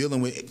 when you're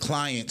dealing with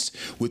clients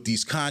with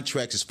these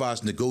contracts as far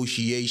as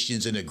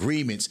negotiations and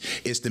agreements,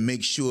 is to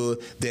make sure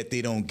that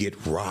they don't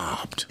get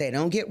robbed. They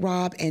don't get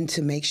robbed, and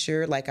to make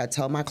sure, like I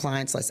tell my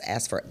clients, let's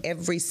ask for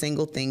every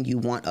single thing you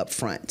want up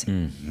front.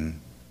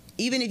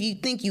 Even if you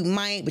think you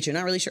might, but you're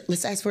not really sure,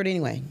 let's ask for it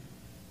anyway.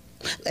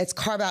 Let's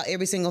carve out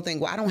every single thing.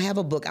 Well, I don't have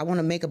a book. I want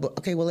to make a book.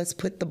 Okay, well, let's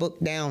put the book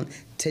down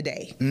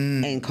today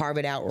and carve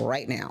it out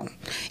right now.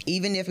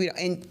 Even if we don't,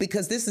 and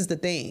because this is the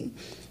thing,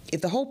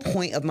 if the whole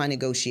point of my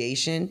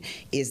negotiation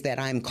is that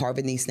I'm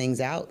carving these things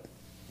out,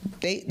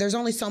 there's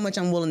only so much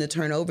I'm willing to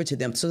turn over to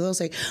them. So they'll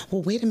say,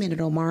 well, wait a minute,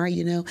 Omara,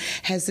 you know,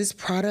 has this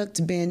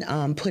product been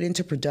put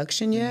into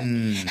production yet?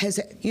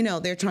 You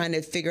know, they're trying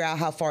to figure out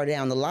how far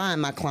down the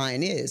line my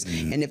client is.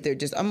 And if they're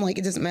just, I'm like,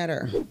 it doesn't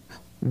matter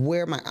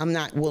I'm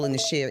not willing to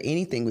share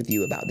anything with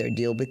you about their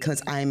deal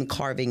because I'm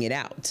carving it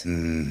out.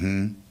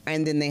 And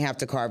then they have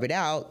to carve it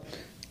out.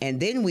 And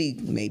then we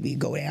maybe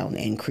go down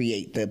and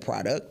create the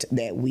product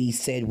that we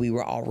said we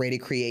were already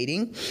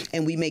creating.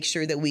 And we make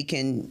sure that we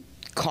can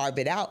carve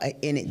it out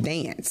in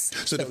advance.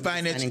 So the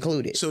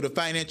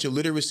financial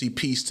literacy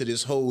piece to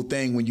this whole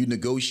thing when you're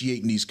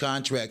negotiating these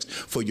contracts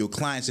for your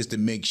clients is to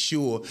make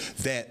sure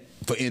that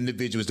for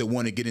individuals that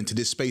want to get into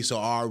this space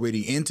or are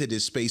already into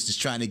this space is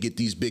trying to get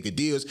these bigger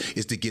deals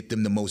is to get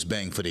them the most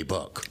bang for their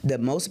buck. The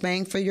most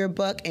bang for your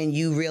buck, and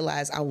you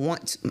realize I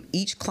want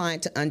each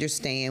client to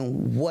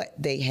understand what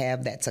they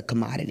have that's a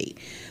commodity.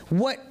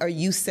 What are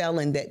you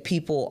selling that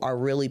people are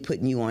really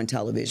putting you on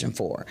television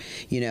for?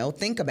 You know,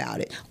 think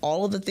about it.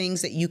 All of the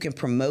things that you can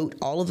promote,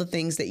 all of the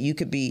things that you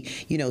could be,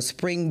 you know,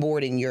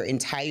 springboarding your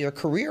entire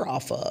career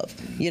off of.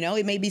 You know,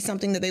 it may be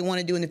something that they want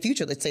to do in the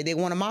future. Let's say they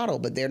want to model,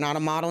 but they're not a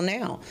model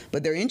now,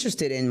 but they're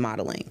interested in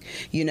modeling.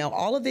 You know,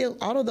 all of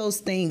those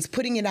things,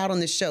 putting it out on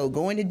the show,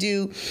 going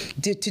to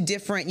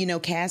different, you know,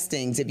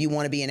 castings if you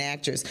want to be an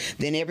actress.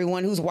 Then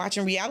everyone who's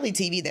watching reality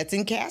TV that's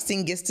in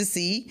casting gets to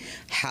see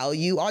how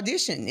you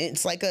audition.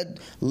 It's like a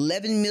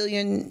 11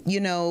 million, you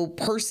know,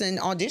 person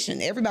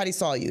audition. Everybody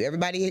saw you.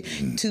 Everybody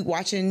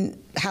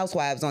watching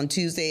Housewives on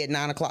Tuesday at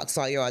 9 o'clock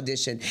saw your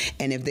audition.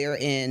 And if they're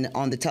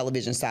on the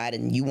television side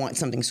and you want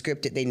something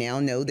scripted, they now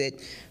know that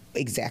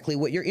exactly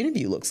what your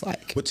interview looks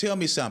like. But tell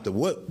me something.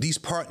 What these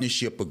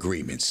partnership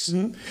agreements,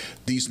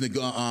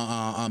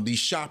 these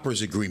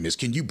shoppers agreements?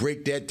 Can you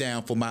break that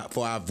down for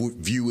our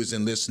viewers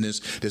and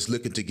listeners that's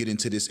looking to get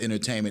into this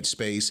entertainment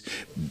space,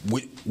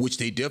 which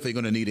they definitely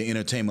going to need an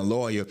entertainment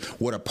lawyer?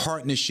 What a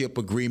partnership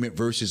agreement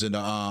versus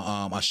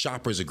a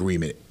shopper's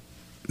agreement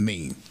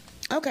mean?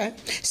 Okay.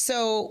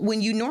 So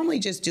when you normally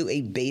just do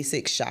a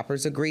basic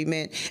shopper's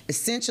agreement,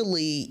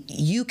 essentially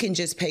you can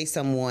just pay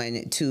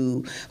someone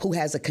who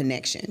has a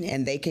connection,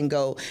 and they can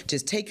go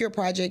just take your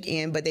project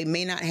in, but they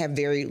may not have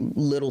very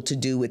little to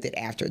do with it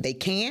after. They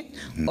can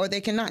or they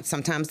cannot.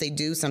 Sometimes they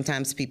do.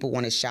 Sometimes people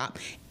want to shop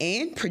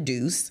and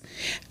produce.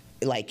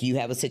 Like you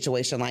have a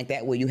situation like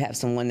that where you have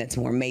someone that's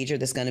more major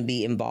that's going to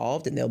be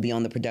involved, and they'll be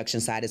on the production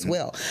side as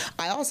well.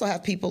 I also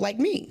have people like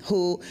me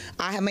who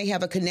I may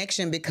have a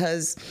connection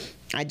because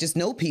I just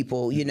know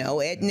people, you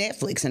know, at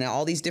Netflix and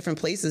all these different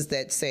places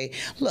that say,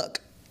 look,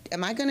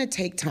 am I going to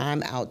take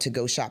time out to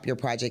go shop your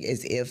project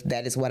as if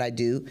that is what I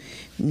do?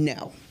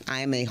 No.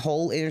 I am a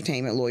whole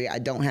entertainment lawyer. I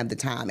don't have the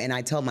time, and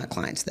I tell my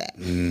clients that.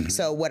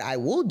 So what I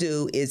will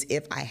do is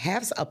if I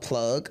have a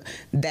plug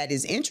that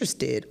is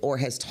interested or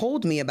has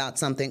told me about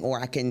something, or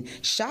I can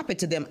shop it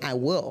to them, I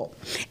will.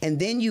 And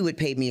then you would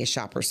pay me a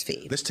shopper's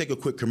fee. Let's take a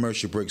quick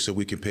commercial break so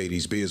we can pay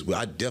these bills. Well,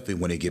 I definitely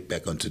want to get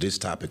back onto this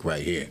topic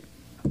right here.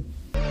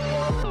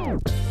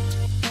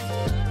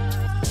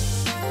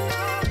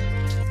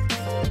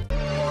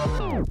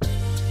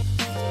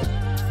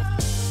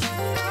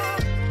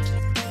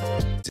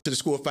 To the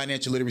School of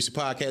Financial Literacy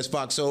Podcast,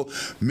 Foxo,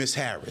 Miss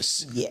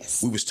Harris.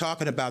 Yes. We was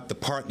talking about the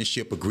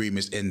partnership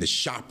agreements and the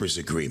shoppers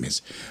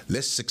agreements.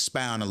 Let's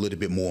expound a little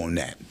bit more on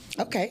that.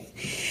 Okay.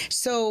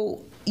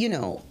 So, you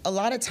know, a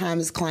lot of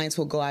times clients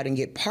will go out and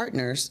get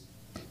partners.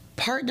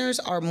 Partners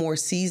are more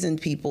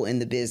seasoned people in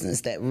the business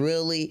that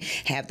really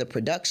have the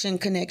production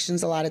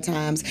connections a lot of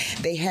times.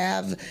 They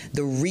have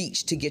the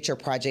reach to get your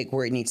project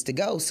where it needs to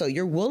go. So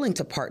you're willing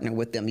to partner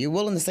with them. You're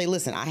willing to say,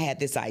 listen, I had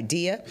this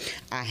idea.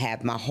 I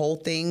have my whole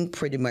thing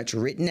pretty much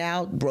written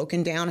out,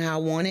 broken down how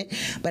I want it,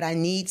 but I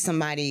need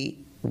somebody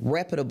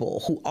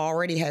reputable who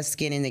already has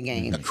skin in the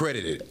game,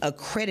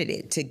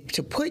 accredited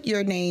to put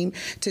your name,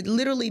 to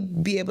literally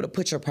be able to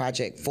put your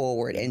project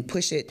forward and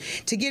push it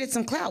to get it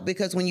some clout.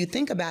 Because when you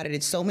think about it,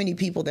 it's so many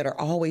people that are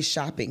always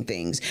shopping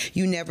things,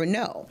 you never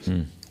know.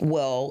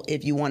 Well,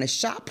 if you want to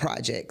shop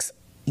projects,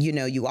 you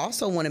know, you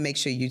also want to make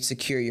sure you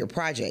secure your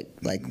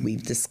project, like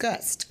we've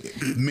discussed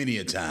many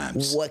a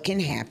times. What can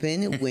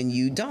happen when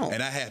you don't?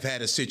 And I have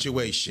had a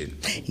situation.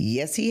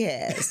 Yes, he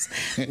has,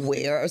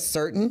 where a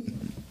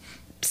certain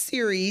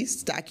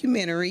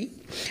documentary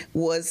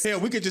was... Hell,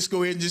 we could just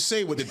go ahead and just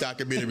say what the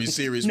documentary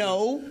series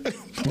No, was.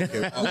 Okay.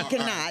 we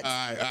cannot.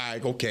 All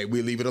right, okay,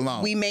 we'll leave it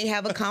alone. We may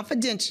have a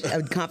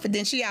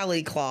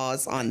confidentiality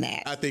clause on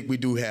that. I think we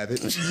do have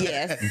it.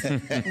 Yes,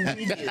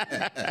 we do.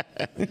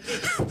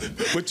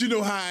 But you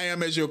know how I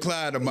am as your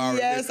client, Omara.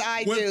 Yes,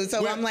 I do.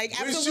 So I'm like,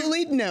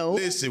 absolutely no.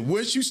 Listen,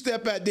 once you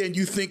step out there and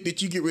you think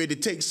that you get ready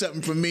to take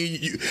something from me,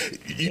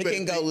 it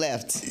can go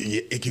left.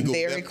 Yeah, it can go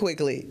very left.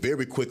 quickly.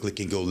 Very quickly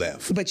can go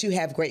left. But you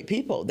have great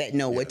people that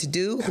know what to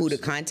do, who to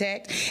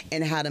contact,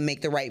 and how to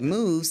make the right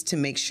moves to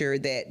make sure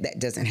that that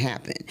doesn't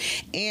happen.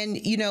 And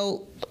you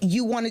know,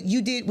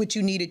 you did what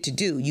you needed to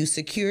do. You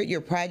secured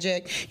your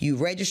project. You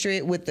registered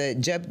it with the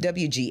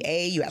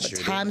WGA. You have a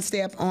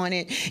timestamp on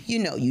it. You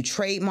know, you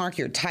trademark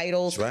your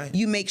titles. That's right.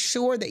 You make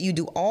sure that you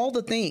do all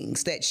the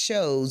things that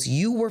shows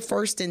you were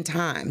first in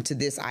time to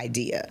this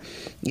idea.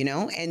 You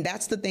know, and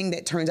that's the thing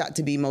that turns out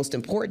to be most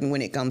important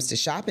when it comes to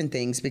shopping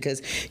things,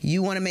 because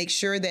you want to make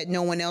sure that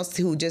no one else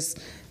who just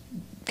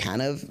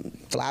kind of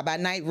fly by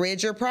night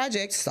read your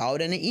project, saw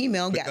it in an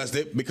email.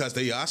 Because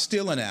they are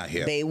stealing out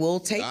here. They will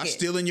take it. They are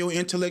stealing your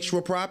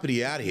intellectual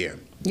property out here.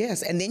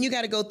 Yes, and then you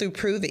got to go through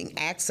proving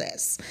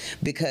access,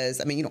 because,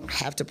 I mean, you don't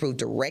have to prove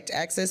direct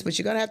access, but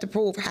you're going to have to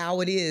prove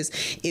how it is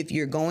if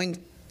you're going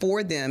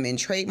for them in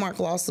trademark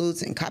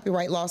lawsuits and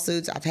copyright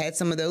lawsuits. I've had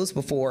some of those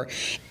before.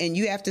 And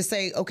you have to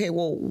say, okay,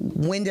 well,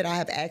 when did I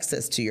have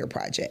access to your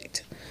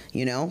project?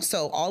 You know,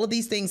 so all of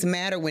these things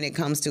matter when it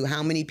comes to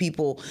how many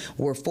people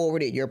were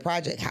forwarded your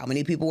project, how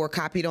many people were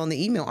copied on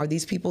the email. Are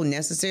these people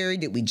necessary?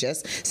 Did we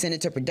just send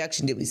it to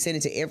production? Did we send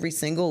it to every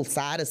single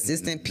side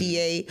assistant,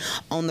 PA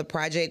on the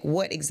project?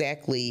 What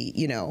exactly,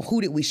 you know,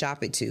 who did we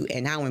shop it to,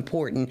 and how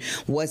important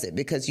was it?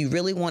 Because you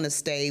really want to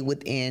stay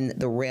within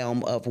the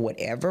realm of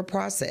whatever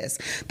process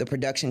the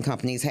production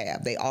companies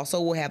have. They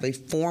also will have a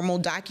formal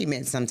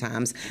document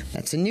sometimes.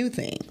 That's a new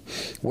thing,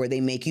 where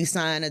they make you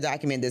sign a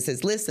document that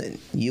says, listen,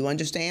 you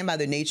understand by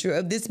the nature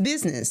of this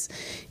business,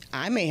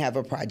 I may have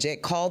a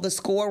project called The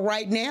Score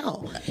right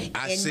now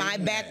in my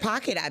back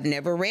pocket. I've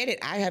never read it.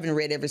 I haven't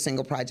read every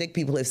single project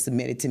people have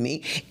submitted to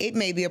me. It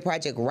may be a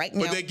project right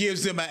now. But that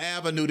gives them an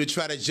avenue to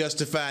try to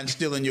justify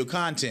stealing your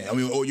content,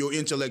 or your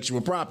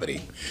intellectual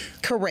property.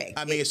 Correct.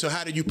 I mean, so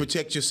how do you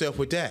protect yourself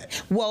with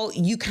that? Well,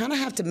 you kind of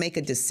have to make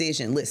a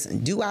decision.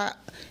 Listen, do I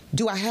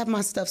do I have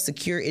my stuff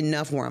secure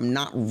enough where I'm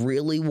not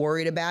really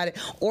worried about it?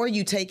 Or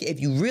you take, if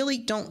you really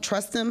don't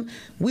trust them,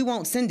 we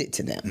won't send it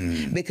to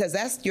them, because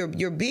that's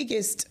your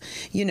biggest,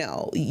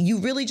 you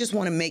really just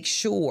want to make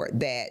sure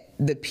that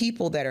the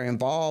people that are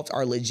involved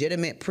are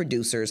legitimate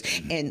producers.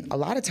 And a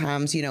lot of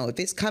times, if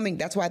it's coming,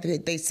 that's why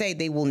they say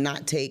they will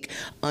not take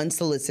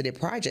unsolicited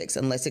projects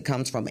unless it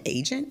comes from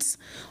agents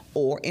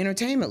or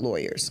entertainment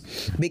lawyers,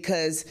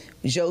 because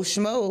Joe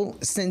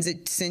Schmo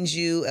sends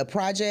you a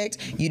project,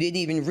 you didn't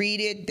even read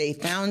it, they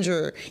found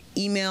your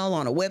email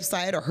on a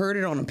website or heard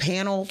it on a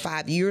panel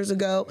 5 years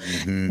ago.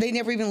 They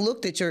never even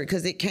looked at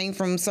because it came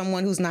from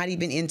someone who's not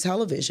even in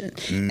television.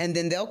 And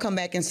then they'll come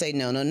back and say,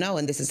 no.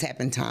 And this has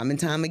happened time and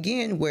time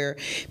again, where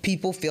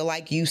people feel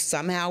like you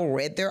somehow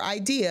read their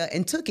idea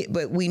and took it.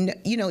 But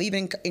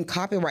even in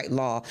copyright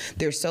law,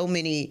 there's so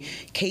many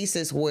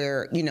cases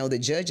where, the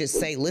judges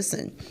say,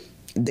 listen,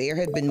 there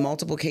have been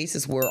multiple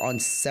cases where on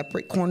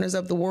separate corners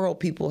of the world,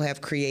 people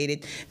have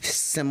created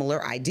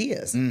similar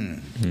ideas.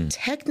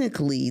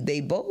 Technically,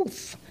 they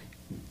both,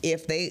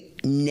 if they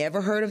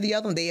never heard of the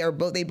other one,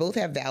 they both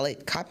have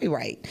valid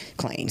copyright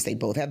claims. They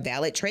both have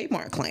valid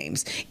trademark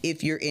claims.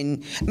 If you're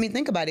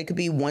think about it, it could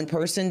be one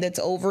person that's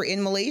over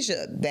in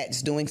Malaysia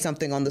that's doing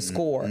something on the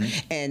score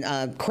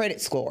and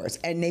credit scores,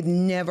 and they've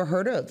never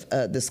heard of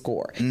the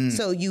score.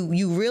 So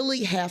you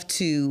really have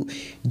to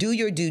do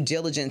your due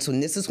diligence,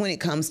 and this is when it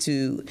comes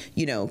to,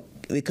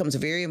 it becomes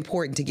very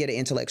important to get an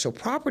intellectual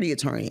property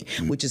attorney,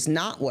 which is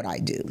not what I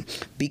do.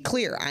 Be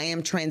clear, I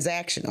am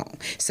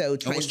transactional. So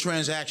what's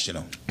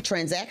transactional?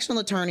 Transactional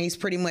attorneys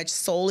pretty much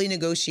solely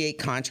negotiate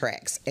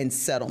contracts and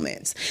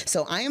settlements.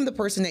 So I am the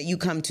person that you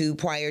come to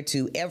prior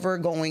to ever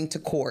going to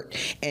court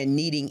and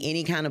needing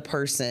any kind of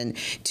person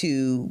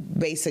to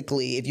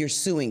basically, if you're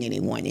suing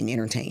anyone in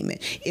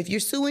entertainment. If you're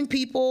suing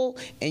people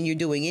and you're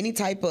doing any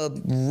type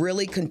of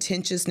really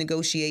contentious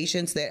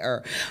negotiations that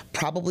are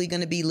probably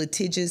going to be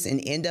litigious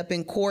and end up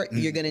in court,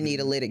 you're going to need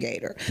a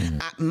litigator.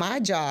 My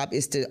job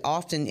is to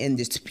often in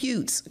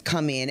disputes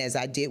come in, as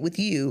I did with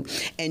you,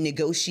 and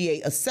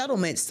negotiate a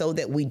settlement so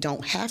that we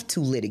don't have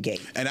to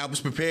litigate. And I was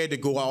prepared to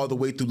go all the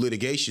way through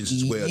litigations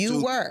as well.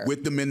 You were.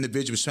 With them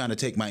individuals trying to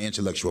take my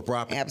intellectual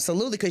property.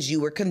 Absolutely, because you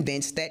were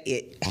convinced that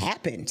it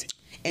happened.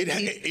 And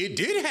it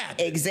did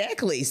happen.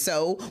 Exactly.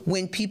 So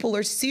when people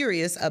are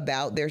serious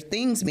about their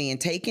things being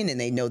taken and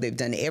they know they've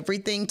done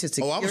everything to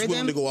secure them. I was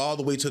willing to go all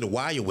the way to the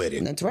wire with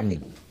it. That's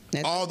right.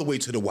 All the way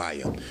to the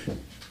wire.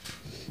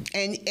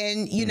 And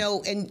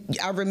and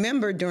I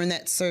remember during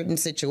that certain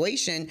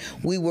situation,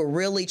 we were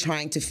really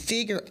trying to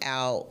figure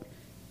out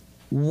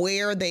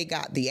where they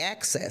got the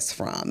access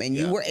from, and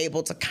you were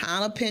able to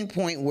kind of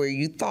pinpoint where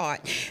you thought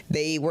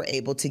they were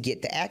able to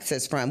get the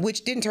access from,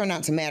 which didn't turn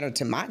out to matter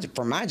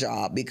for my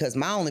job, because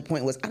my only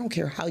point was, I don't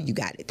care how you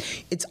got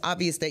it. It's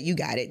obvious that you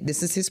got it.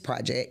 This is his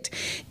project.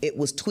 It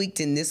was tweaked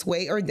in this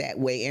way or that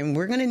way, and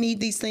we're going to need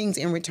these things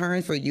in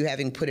return for you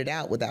having put it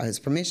out without his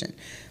permission.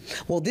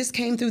 Well, this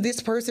came through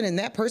this person and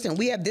that person.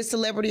 We have this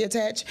celebrity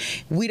attached.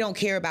 We don't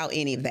care about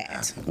any of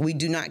that. We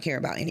do not care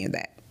about any of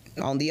that.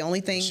 The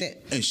only thing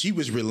and she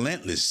was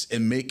relentless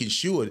in making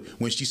sure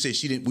when she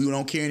said we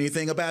don't care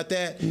anything about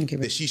that,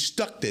 that she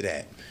stuck to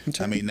that.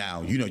 I mean,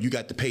 now you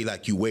got to pay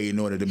like you weigh in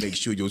order to make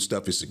sure your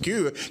stuff is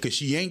secure, because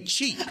she ain't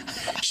cheap.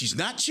 She's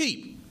not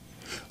cheap,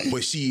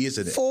 but she is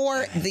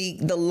for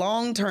the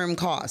long-term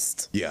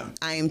cost. Yeah,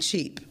 I am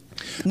cheap.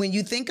 When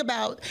you think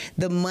about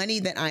the money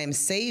that I am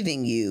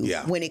saving you,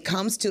 when it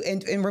comes to,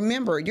 and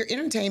remember, your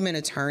entertainment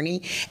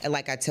attorney, and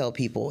like I tell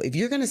people, if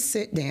you're going to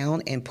sit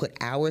down and put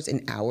hours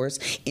and hours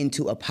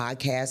into a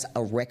podcast,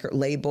 a record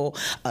label,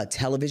 a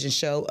television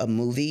show, a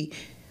movie,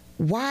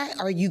 why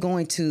are you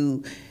going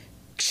to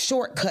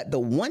shortcut the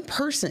one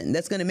person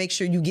that's going to make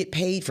sure you get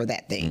paid for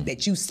that thing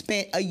that you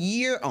spent a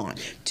year on,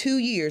 2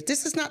 years?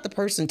 This is not the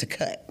person to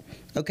cut,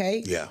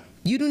 okay? Yeah.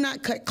 You do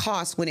not cut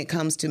costs when it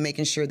comes to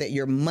making sure that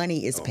your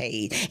money is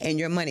paid and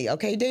your money.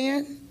 Okay,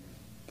 Dan?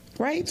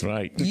 Right? That's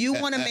right. You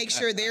want to make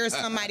sure there is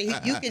somebody who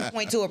you can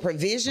point to a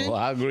provision. Well,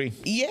 I agree.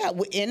 Yeah,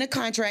 in a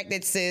contract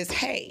that says,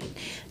 hey,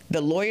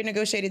 the lawyer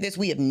negotiated this.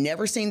 We have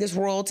never seen this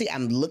royalty.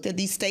 I've looked at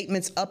these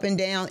statements up and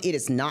down. It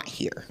is not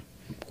here.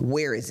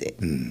 Where is it?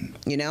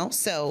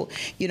 So,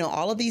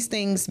 all of these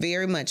things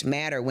very much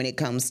matter when it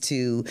comes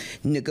to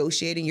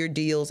negotiating your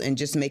deals and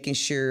just making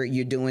sure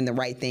you're doing the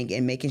right thing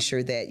and making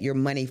sure that your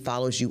money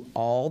follows you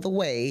all the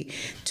way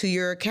to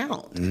your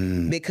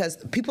account. Because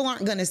people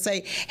aren't going to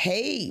say,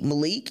 hey,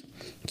 Malik,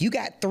 you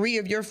got 3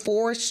 of your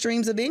 4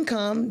 streams of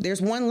income.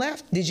 There's one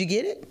left. Did you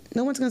get it?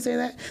 No one's going to say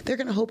that. They're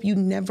going to hope you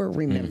never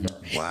remember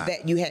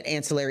that you had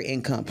ancillary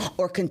income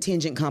or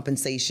contingent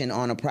compensation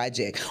on a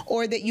project,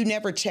 or that you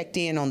never checked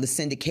in on the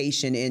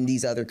syndication in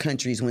these other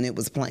countries when it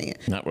was playing.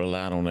 Not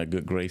relied on their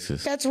good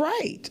graces. That's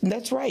right.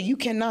 That's right. You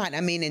cannot.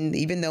 I mean, and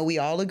even though we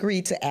all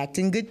agree to act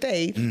in good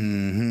faith,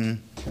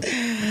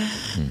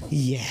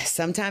 Yes,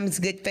 sometimes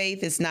good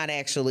faith is not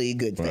actually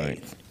good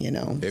faith, you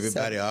know.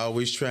 Everybody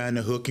always trying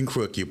to hook and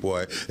crook you,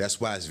 boy. That's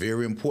why it's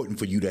very important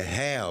for you to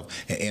have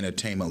an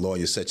entertainment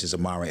lawyer such as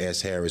Omara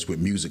S. Harris with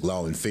music,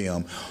 law, and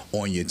film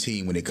on your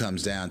team when it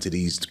comes down to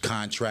these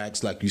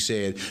contracts, like you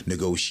said,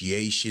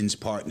 negotiations,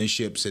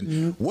 partnerships,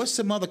 and what's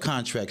some other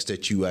contracts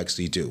that you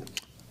actually do?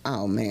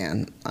 Oh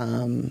man,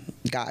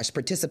 gosh,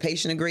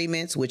 participation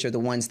agreements, which are the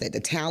ones that the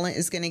talent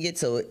is going to get.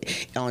 So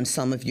on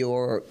some of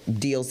your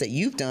deals that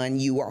you've done,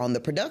 you are on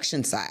the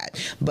production side,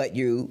 but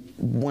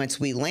once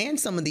we land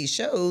some of these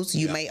shows,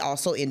 you may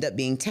also end up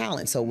being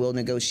talent. So we'll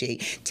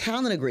negotiate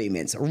talent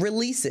agreements,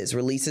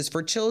 releases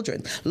for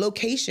children,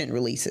 location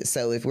releases.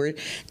 So if we're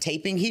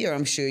taping here,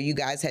 I'm sure you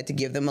guys had to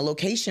give them a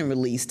location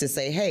release to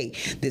say, hey,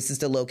 this is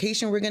the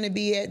location we're going to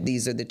be at.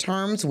 These are the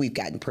terms. We've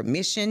gotten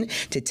permission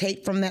to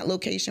tape from that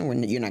location.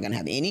 You're not going to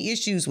have any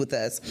issues with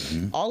us.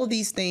 All of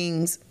these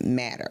things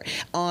matter.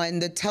 On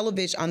the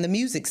television, on the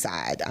music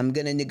side, I'm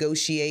going to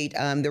negotiate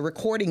the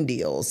recording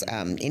deals,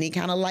 any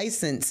kind of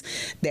license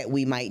that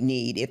we might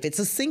need. If it's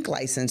a sync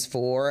license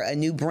for a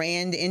new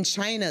brand in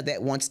China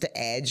that wants to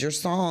add your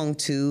song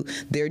to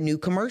their new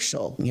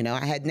commercial. You know,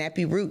 I had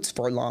Nappy Roots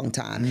for a long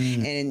time.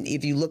 And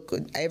if you look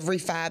every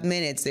 5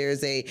 minutes,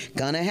 there's a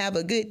gonna have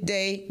a good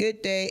day,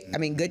 good day. I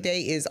mean, good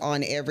day is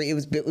on every,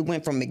 it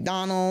went from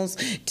McDonald's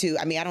to,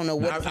 I mean, I don't know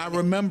what. I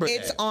remember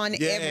it's that. on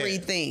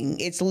everything.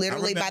 It's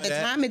literally by the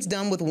time it's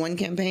done with one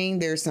campaign,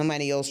 there's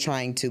somebody else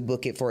trying to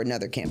book it for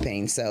another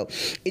campaign. So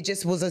it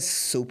just was a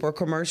super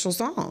commercial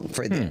song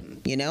for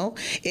them. You know,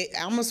 it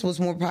almost was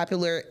more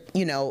popular,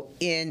 you know,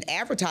 in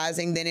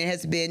advertising than it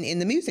has been in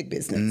the music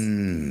business.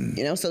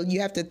 You know, so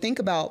you have to think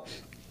about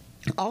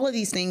all of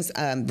these things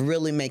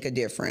really make a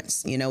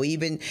difference. You know,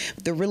 even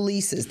the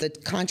releases, the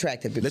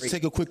contract. Let's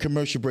take a quick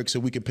commercial break so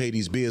we can pay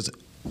these bills.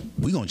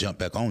 We're going to jump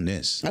back on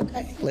this.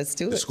 Okay, let's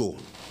do it. Let's go.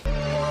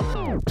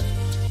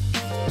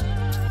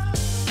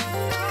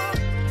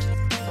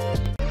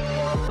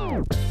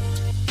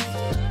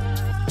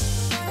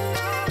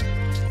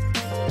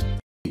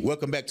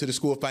 Welcome back to the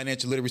School of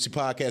Financial Literacy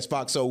Podcast,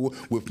 Foxo,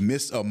 with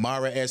Miss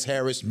Omara S.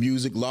 Harris,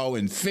 music, law,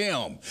 and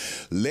film.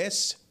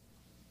 Let's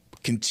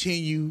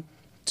continue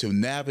to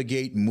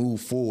navigate and move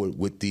forward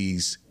with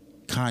these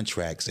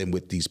contracts and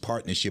with these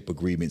partnership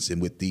agreements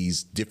and with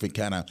these different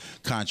kind of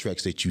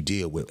contracts that you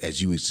deal with,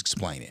 as you was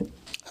explaining.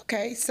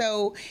 Okay,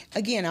 so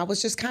again, I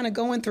was just kind of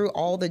going through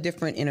all the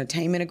different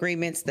entertainment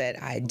agreements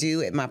that I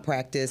do at my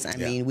practice. I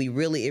mean,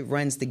 it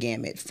runs the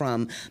gamut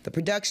from the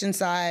production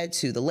side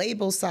to the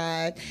label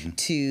side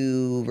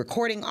to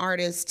recording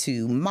artists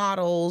to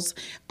models.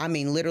 I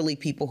mean, literally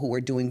people who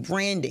are doing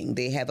branding.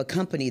 They have a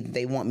company that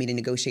they want me to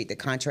negotiate the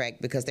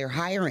contract because they're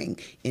hiring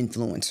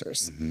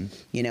influencers.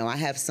 You know, I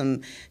have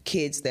some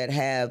kids that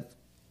have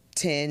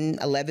 10,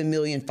 11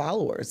 million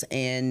followers,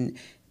 and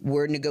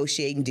we're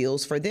negotiating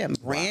deals for them,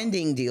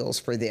 branding deals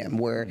for them,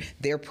 where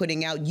they're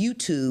putting out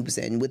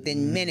YouTubes, and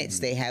within minutes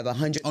they have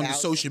 100,000 on the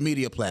social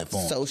media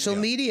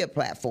platform. Media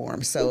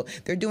platform. So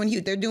they're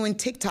doing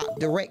TikTok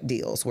direct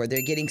deals where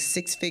they're getting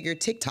 6-figure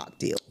TikTok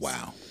deals.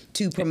 Wow.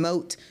 To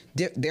promote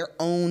their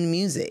own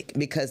music,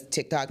 because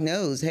TikTok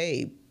knows,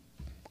 hey,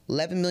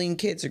 11 million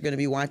kids are going to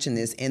be watching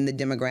this in the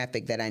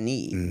demographic that I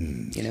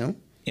need. You know.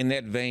 In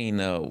that vein,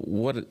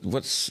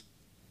 what's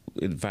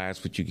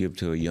advice would you give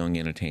to a young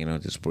entertainer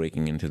that's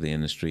breaking into the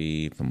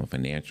industry from a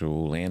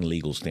financial and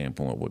legal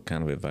standpoint? What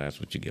kind of advice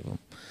would you give them?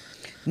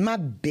 My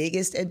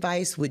biggest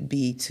advice would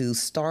be to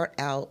start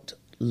out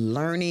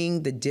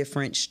learning the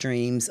different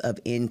streams of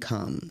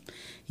income.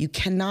 You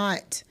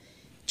cannot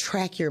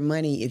track your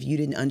money if you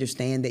didn't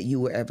understand that you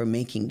were ever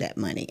making that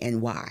money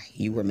and why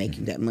you were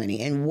making that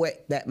money and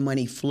what that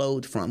money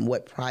flowed from,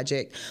 what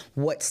project,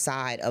 what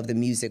side of the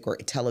music or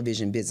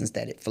television business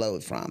that it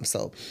flowed from.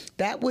 So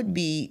that would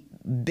be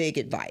big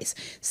advice.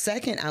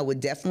 Second, I would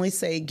definitely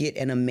say get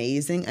an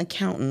amazing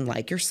accountant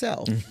like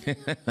yourself.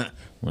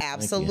 Well,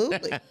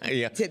 absolutely.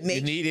 Yeah.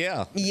 You need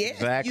help. Yeah,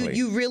 exactly.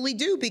 You really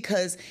do,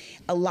 because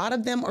a lot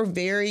of them are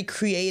very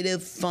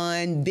creative,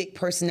 fun, big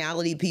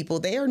personality people.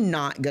 They are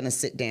not going to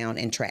sit down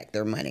and track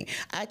their money.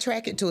 I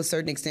track it to a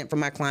certain extent for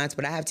my clients,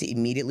 but I have to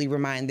immediately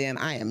remind them,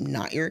 I am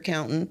not your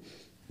accountant.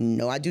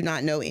 No, I do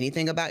not know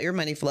anything about your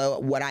money flow.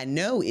 What I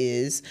know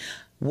is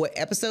what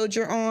episode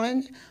you're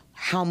on,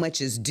 how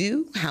much is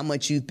due, how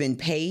much you've been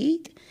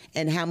paid,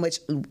 and how much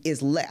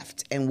is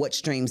left, and what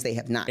streams they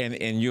have not.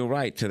 And you're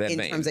right to that. In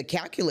terms of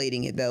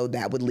calculating it, though,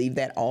 that would leave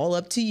that all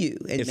up to you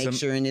and make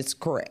sure it's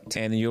correct.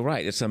 And you're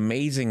right. It's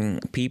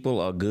amazing.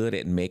 People are good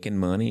at making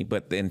money,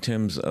 but in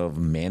terms of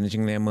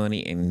managing their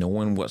money and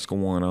knowing what's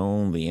going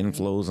on, the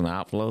inflows and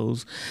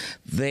outflows,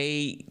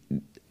 they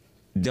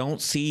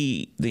don't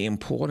see the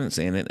importance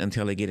in it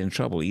until they get in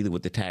trouble, either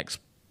with the tax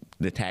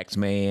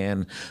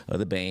man or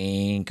the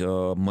bank,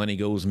 or money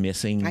goes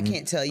missing. I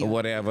can't tell you. Or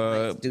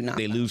whatever. Do not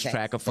they lose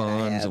track of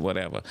funds or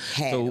whatever.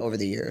 Over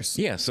the years.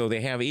 Yeah, so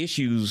they have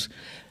issues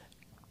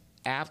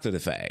after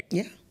the fact.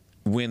 Yeah.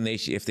 When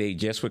if they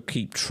just would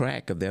keep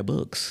track of their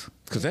books,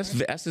 because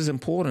that's as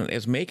important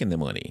as making the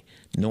money,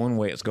 knowing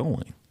where it's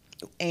going.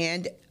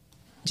 And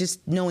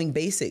just knowing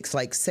basics,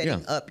 like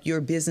setting up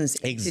your business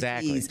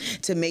entities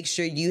to make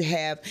sure you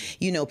have,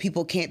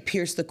 people can't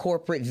pierce the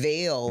corporate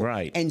veil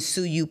and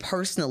sue you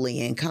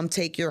personally and come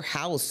take your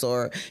house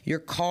or your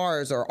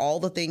cars or all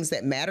the things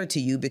that matter to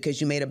you because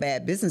you made a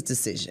bad business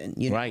decision.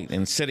 Right,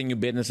 and setting your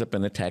business up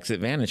in a tax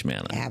advantage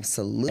manner.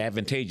 Absolutely.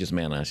 Advantageous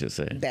manner, I should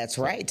say. That's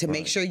right, to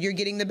make sure you're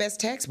getting the best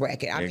tax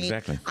bracket. I mean,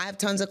 I have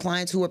tons of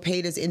clients who are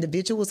paid as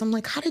individuals. I'm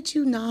like, how did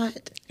you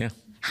not? Yeah.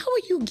 How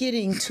are you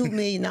getting $2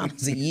 million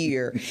a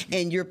year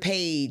and you're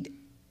paid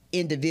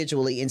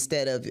individually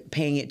instead of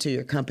paying it to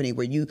your company?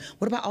 What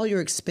about all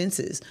your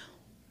expenses?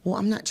 Well,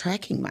 I'm not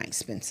tracking my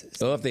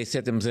expenses. Or if they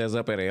set themselves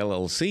up at an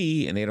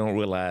LLC and they don't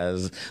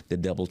realize the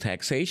double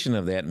taxation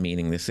of that,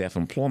 meaning the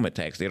self-employment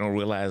tax, they don't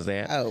realize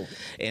that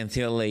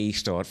until they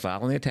start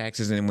filing their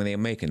taxes and when they're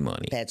making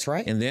money. That's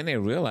right. And then they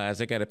realize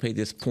they got to pay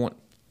this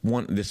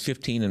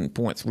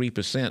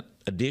 15.3%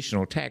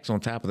 additional tax on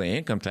top of their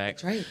income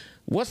tax. That's right.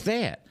 What's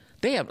that?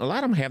 A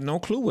lot of them have no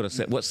clue what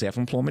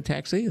self-employment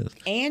tax is.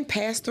 And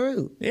pass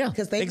through. Yeah,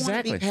 because they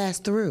want to be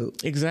passed through.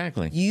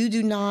 Exactly. You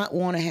do not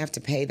want to have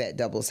to pay that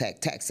double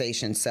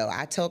taxation. So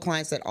I tell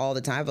clients that all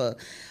the time. I have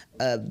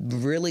a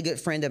really good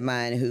friend of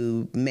mine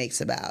who makes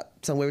about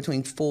somewhere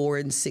between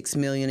 $4 and $6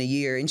 million a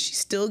year, and she's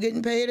still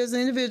getting paid as an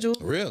individual.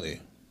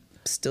 Really?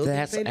 Still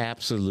That's getting paid.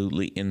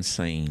 absolutely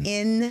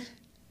insane.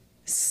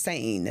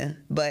 Insane.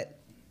 But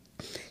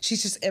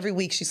she's just, every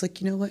week, she's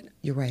like, you know what?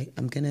 You're right.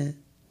 I'm going to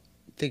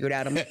figure it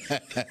out. I'm like,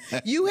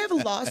 you have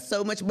lost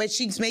so much, but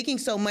she's making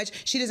so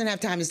much, she doesn't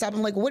have time to stop.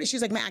 I'm like, what?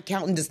 She's like, my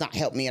accountant does not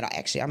help me at all.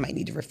 Actually, I might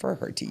need to refer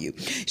her to you.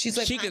 She's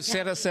like, she could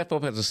set herself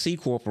up as a C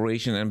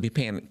corporation and be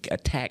paying a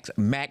tax,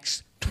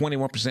 max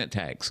 21%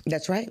 tax.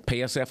 That's right. Pay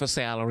herself a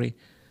salary,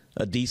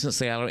 a decent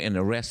salary, and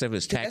the rest of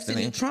it's taxed. That's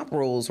the new Trump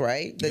rules,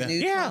 right? The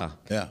new Trump.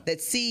 Yeah. The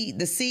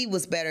C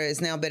was better,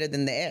 is now better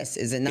than the S,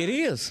 is it not? It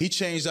is. He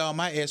changed all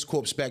my S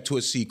corps back to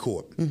a C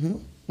corp. Mm-hmm.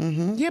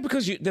 Mm-hmm. Yeah,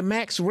 because the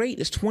max rate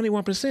is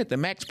 21%. The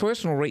max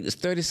personal rate is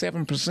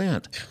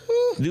 37%.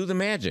 Do the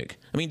magic.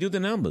 I mean, do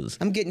the numbers.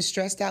 I'm getting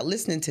stressed out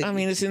listening to you. I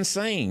mean, it's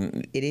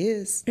insane. It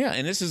is. Yeah,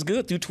 and this is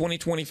good through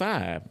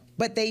 2025.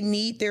 But they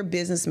need their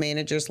business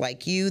managers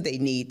like you. They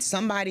need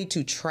somebody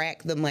to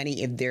track the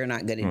money if they're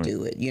not going to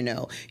do it.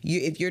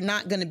 If you're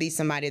not going to be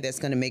somebody that's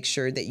going to make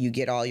sure that you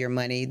get all your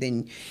money,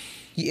 then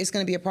it's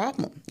going to be a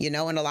problem, And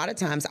a lot of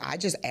times I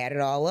just add it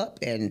all up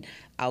and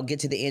I'll get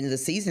to the end of the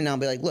season and I'll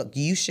be like, look,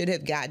 you should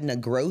have gotten a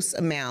gross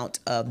amount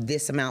of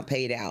this amount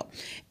paid out.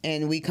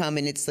 And we come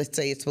and let's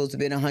say it's supposed to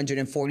have been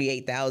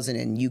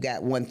 $148,000 and you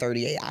got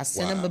 $138,000. I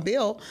send them a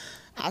bill.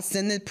 I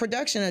send the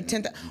production a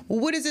 $10,000. Well,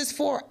 what is this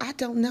for? I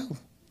don't know.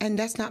 And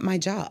that's not my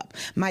job.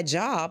 My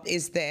job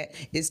is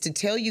to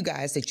tell you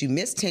guys that you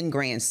missed 10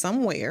 grand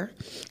somewhere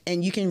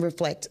and you can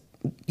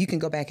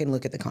go back and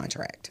look at the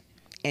contract.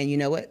 And you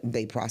know what?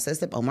 They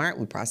processed it. Omar,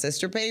 we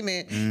processed your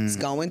payment. It's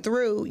going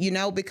through,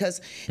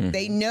 because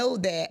they know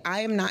that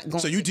I am not going to.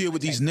 So you deal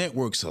with these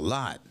networks a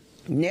lot.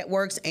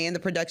 Networks and the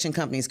production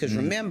companies. Because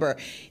remember,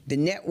 the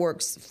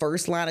network's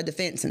first line of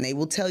defense, and they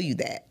will tell you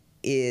that,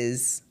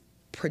 is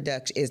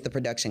the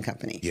production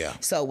company. Yeah.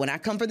 So when I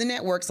come for the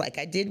networks, like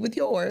I did with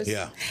yours,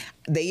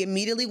 they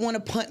immediately want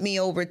to punt me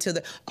over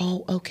to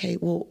okay,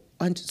 well,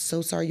 I'm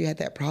so sorry you had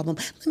that problem.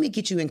 Let me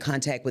get you in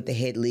contact with the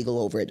head legal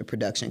over at the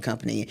production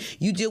company.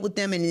 You deal with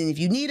them, and then if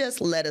you need us,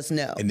 let us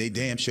know. And they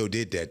damn sure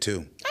did that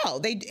too. Oh,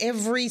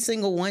 every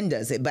single one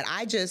does it. But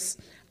I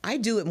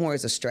do it more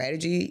as a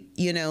strategy,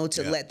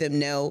 to let them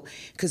know.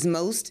 Because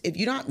if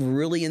you're not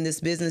really in this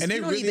business,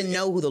 you don't even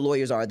know who the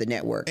lawyers are at the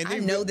network. I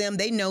know them.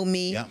 They know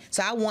me. Yeah.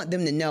 So I want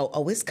them to know,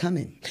 it's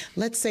coming.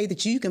 Let's say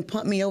that you can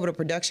pump me over to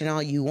production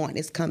all you want.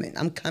 It's coming.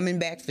 I'm coming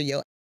back for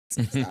your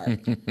sorry.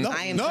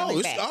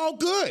 It's all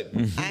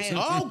good. I am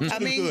all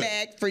coming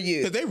back for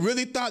you. Because they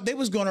really thought they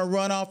was going to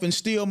run off and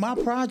steal my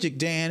project,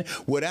 Dan,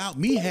 without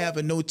me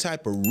having no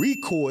type of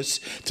recourse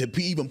to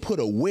even put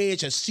a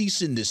wedge or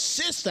cease and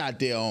desist out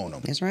there on them.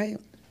 That's right.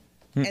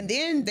 And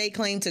then they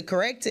claimed to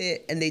correct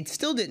it, and they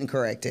still didn't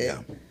correct it.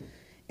 Yeah.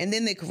 And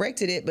then they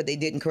corrected it, but they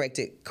didn't correct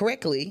it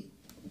correctly.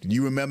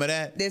 You remember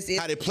that?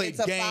 How they played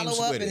games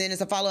follow-up, with it. And then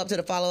it's a follow-up to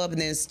the follow-up, and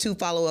then it's 2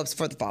 follow-ups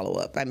for the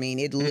follow-up. I mean,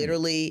 it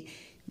literally...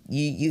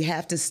 You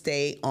have to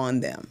stay on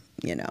them,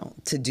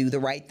 to do the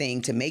right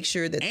thing, to make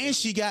sure that. And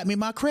she got me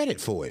my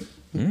credit for it.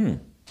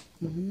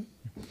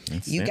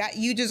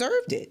 You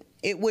deserved it.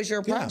 It was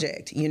your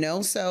project,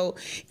 So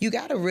you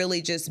got to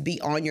really just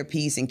be on your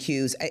P's and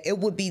Q's. It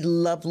would be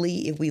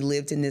lovely if we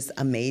lived in this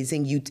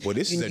amazing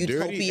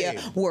utopia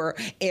where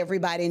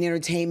everybody in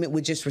entertainment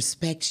would just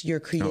respect your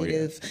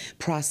creative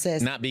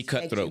process. Not be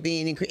cutthroat.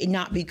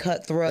 Not be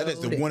cutthroat.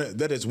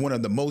 That is one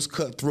of the most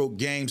cutthroat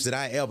games that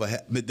I ever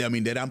had.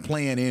 That I'm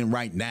playing in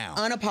right now.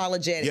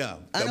 Unapologetic. Yeah,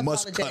 the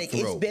most cutthroat.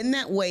 It's been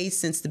that way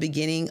since the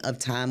beginning of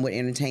time with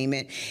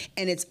entertainment.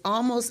 And it's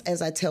almost,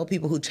 as I tell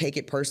people who take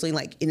it personally,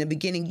 like in the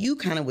beginning, you you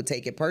kind of would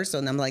take it personal.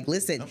 And I'm like,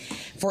 listen,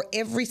 for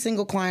every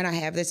single client I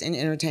have that's in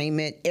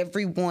entertainment,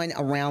 everyone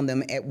around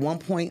them at one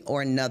point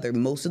or another,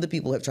 most of the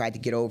people have tried to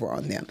get over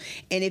on them.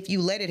 And if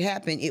you let it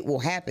happen, it will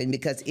happen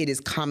because it is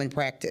common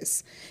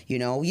practice. You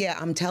know, yeah,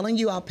 I'm telling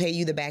you I'll pay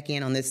you the back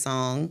end on this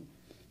song,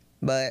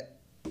 but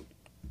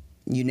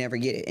you never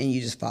get it. And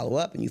you just follow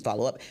up and you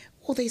follow up.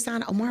 Well, they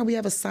signed, Omar, we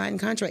have a signed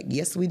contract.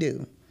 Yes, we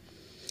do.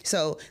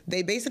 So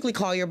they basically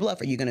call your bluff.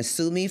 Are you going to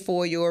sue me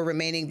for your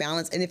remaining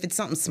balance? And if it's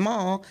something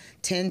small,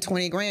 10,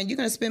 20 grand, you're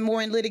going to spend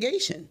more in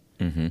litigation.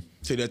 Mm-hmm.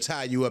 So they'll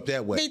tie you up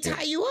that way. They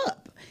tie you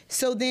up.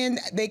 So then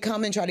they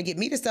come and try to get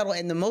me to settle.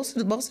 And most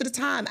of the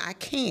time, I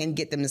can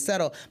get them to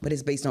settle, but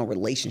it's based on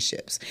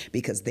relationships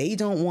because they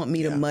don't want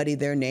me to muddy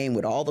their name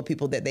with all the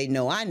people that they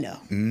know I know.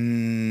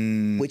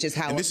 Which is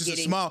how and this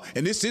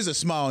is a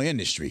small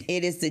industry.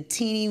 It is the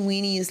teeny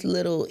weeniest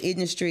little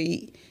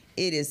industry.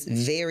 It is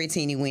very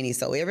teeny weeny.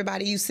 So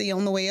everybody you see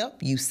on the way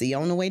up, you see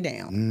on the way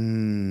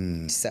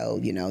down. So,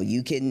 you know,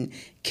 you can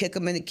kick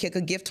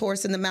a gift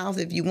horse in the mouth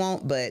if you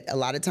want, but a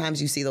lot of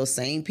times you see those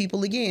same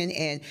people again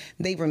and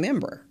they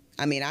remember.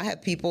 I mean, I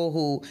have people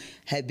who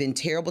have been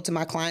terrible to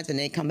my clients and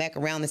they come back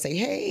around and say,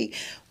 hey,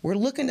 we're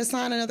looking to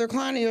sign another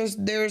client.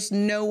 There's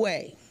no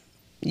way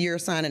you're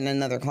signing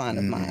another client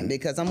of mine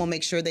because I'm going to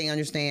make sure they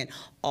understand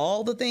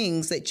all the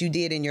things that you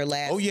did in your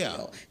last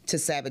deal to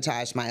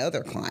sabotage my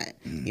other client,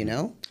 you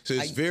know? So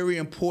it's very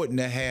important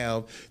to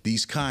have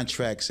these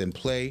contracts in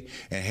play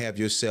and have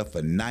yourself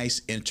a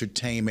nice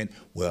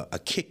a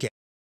kick-ass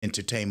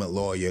entertainment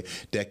lawyer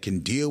that can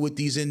deal with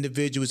these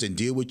individuals and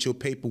deal with your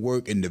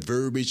paperwork and the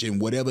verbiage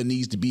and whatever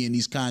needs to be in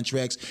these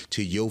contracts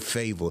to your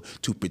favor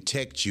to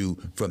protect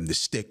you from the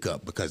stick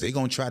up because they're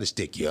going to try to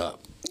stick you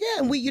up.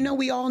 Yeah,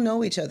 we all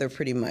know each other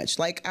pretty much.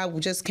 Like I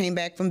just came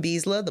back from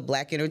BISLA, the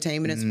Black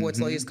Entertainment and Sports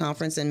Lawyers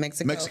Conference in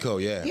Mexico. Mexico,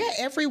 yeah. Yeah,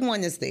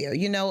 everyone is there.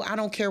 You know, I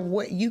don't care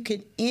what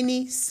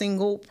any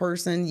single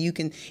person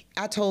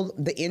I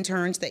told the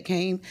interns that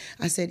came,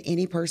 I said,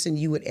 any person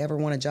you would ever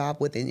want a job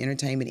with in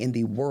entertainment in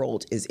the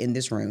world is in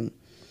this room.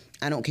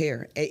 I don't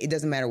care. It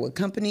doesn't matter what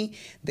company,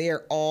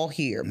 they're all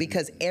here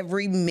because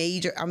every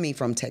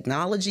from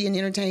technology and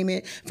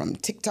entertainment, from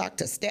TikTok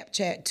to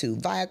Snapchat to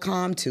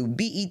Viacom to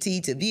BET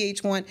to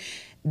VH1,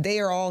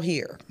 they are all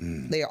here.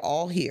 They are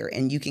all here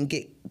and you can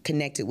get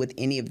connected with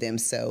any of them.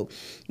 So,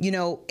 you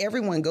know,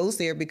 everyone goes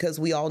there because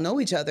we all know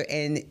each other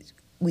and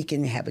we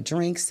can have a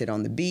drink, sit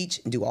on the beach,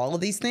 and do all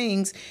of these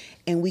things,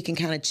 and we can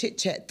kind of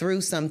chit-chat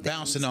through some things.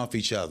 Bouncing off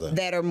each other.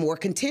 That are more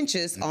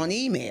contentious on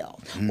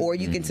email. Or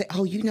you can say,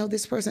 oh, you know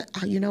this person?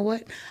 Oh, you know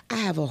what? I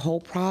have a whole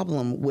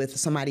problem with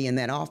somebody in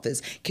that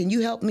office. Can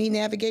you help me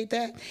navigate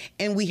that?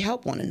 And we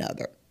help one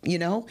another, you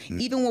know?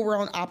 Even when we're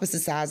on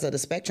opposite sides of the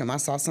spectrum. I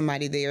saw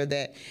somebody there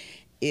that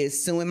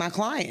is suing my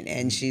client,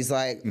 and she's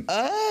like,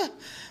 I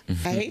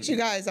hate you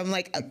guys. I'm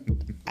like,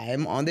 I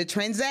am on the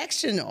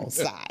transactional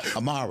side.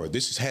 Omara,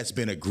 this has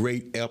been a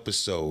great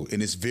episode,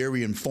 and it's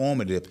very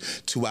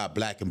informative to our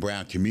Black and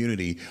Brown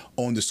community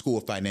on the School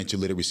of Financial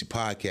Literacy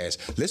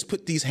podcast. Let's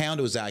put these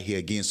handles out here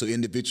again so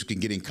individuals can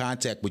get in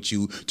contact with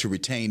you to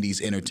retain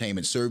these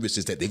entertainment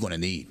services that they're going to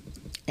need.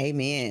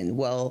 Amen.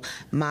 Well,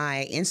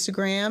 my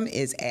Instagram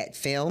is at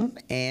Film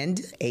and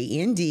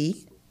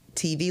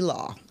TV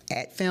Law.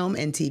 At Film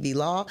and TV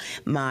Law.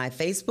 My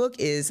Facebook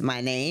is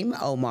my name,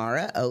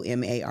 Omara,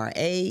 Omara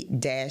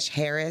Harris,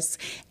 Harris.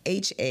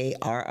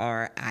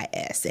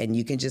 And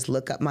you can just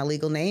look up my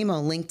legal name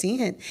on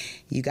LinkedIn.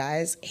 You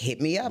guys hit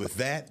me up. With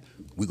that,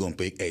 we're going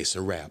to make Ace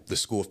a wrap. The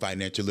School of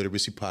Financial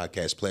Literacy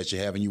podcast. Pleasure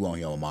having you on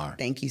here, Omara.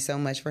 Thank you so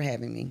much for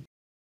having me.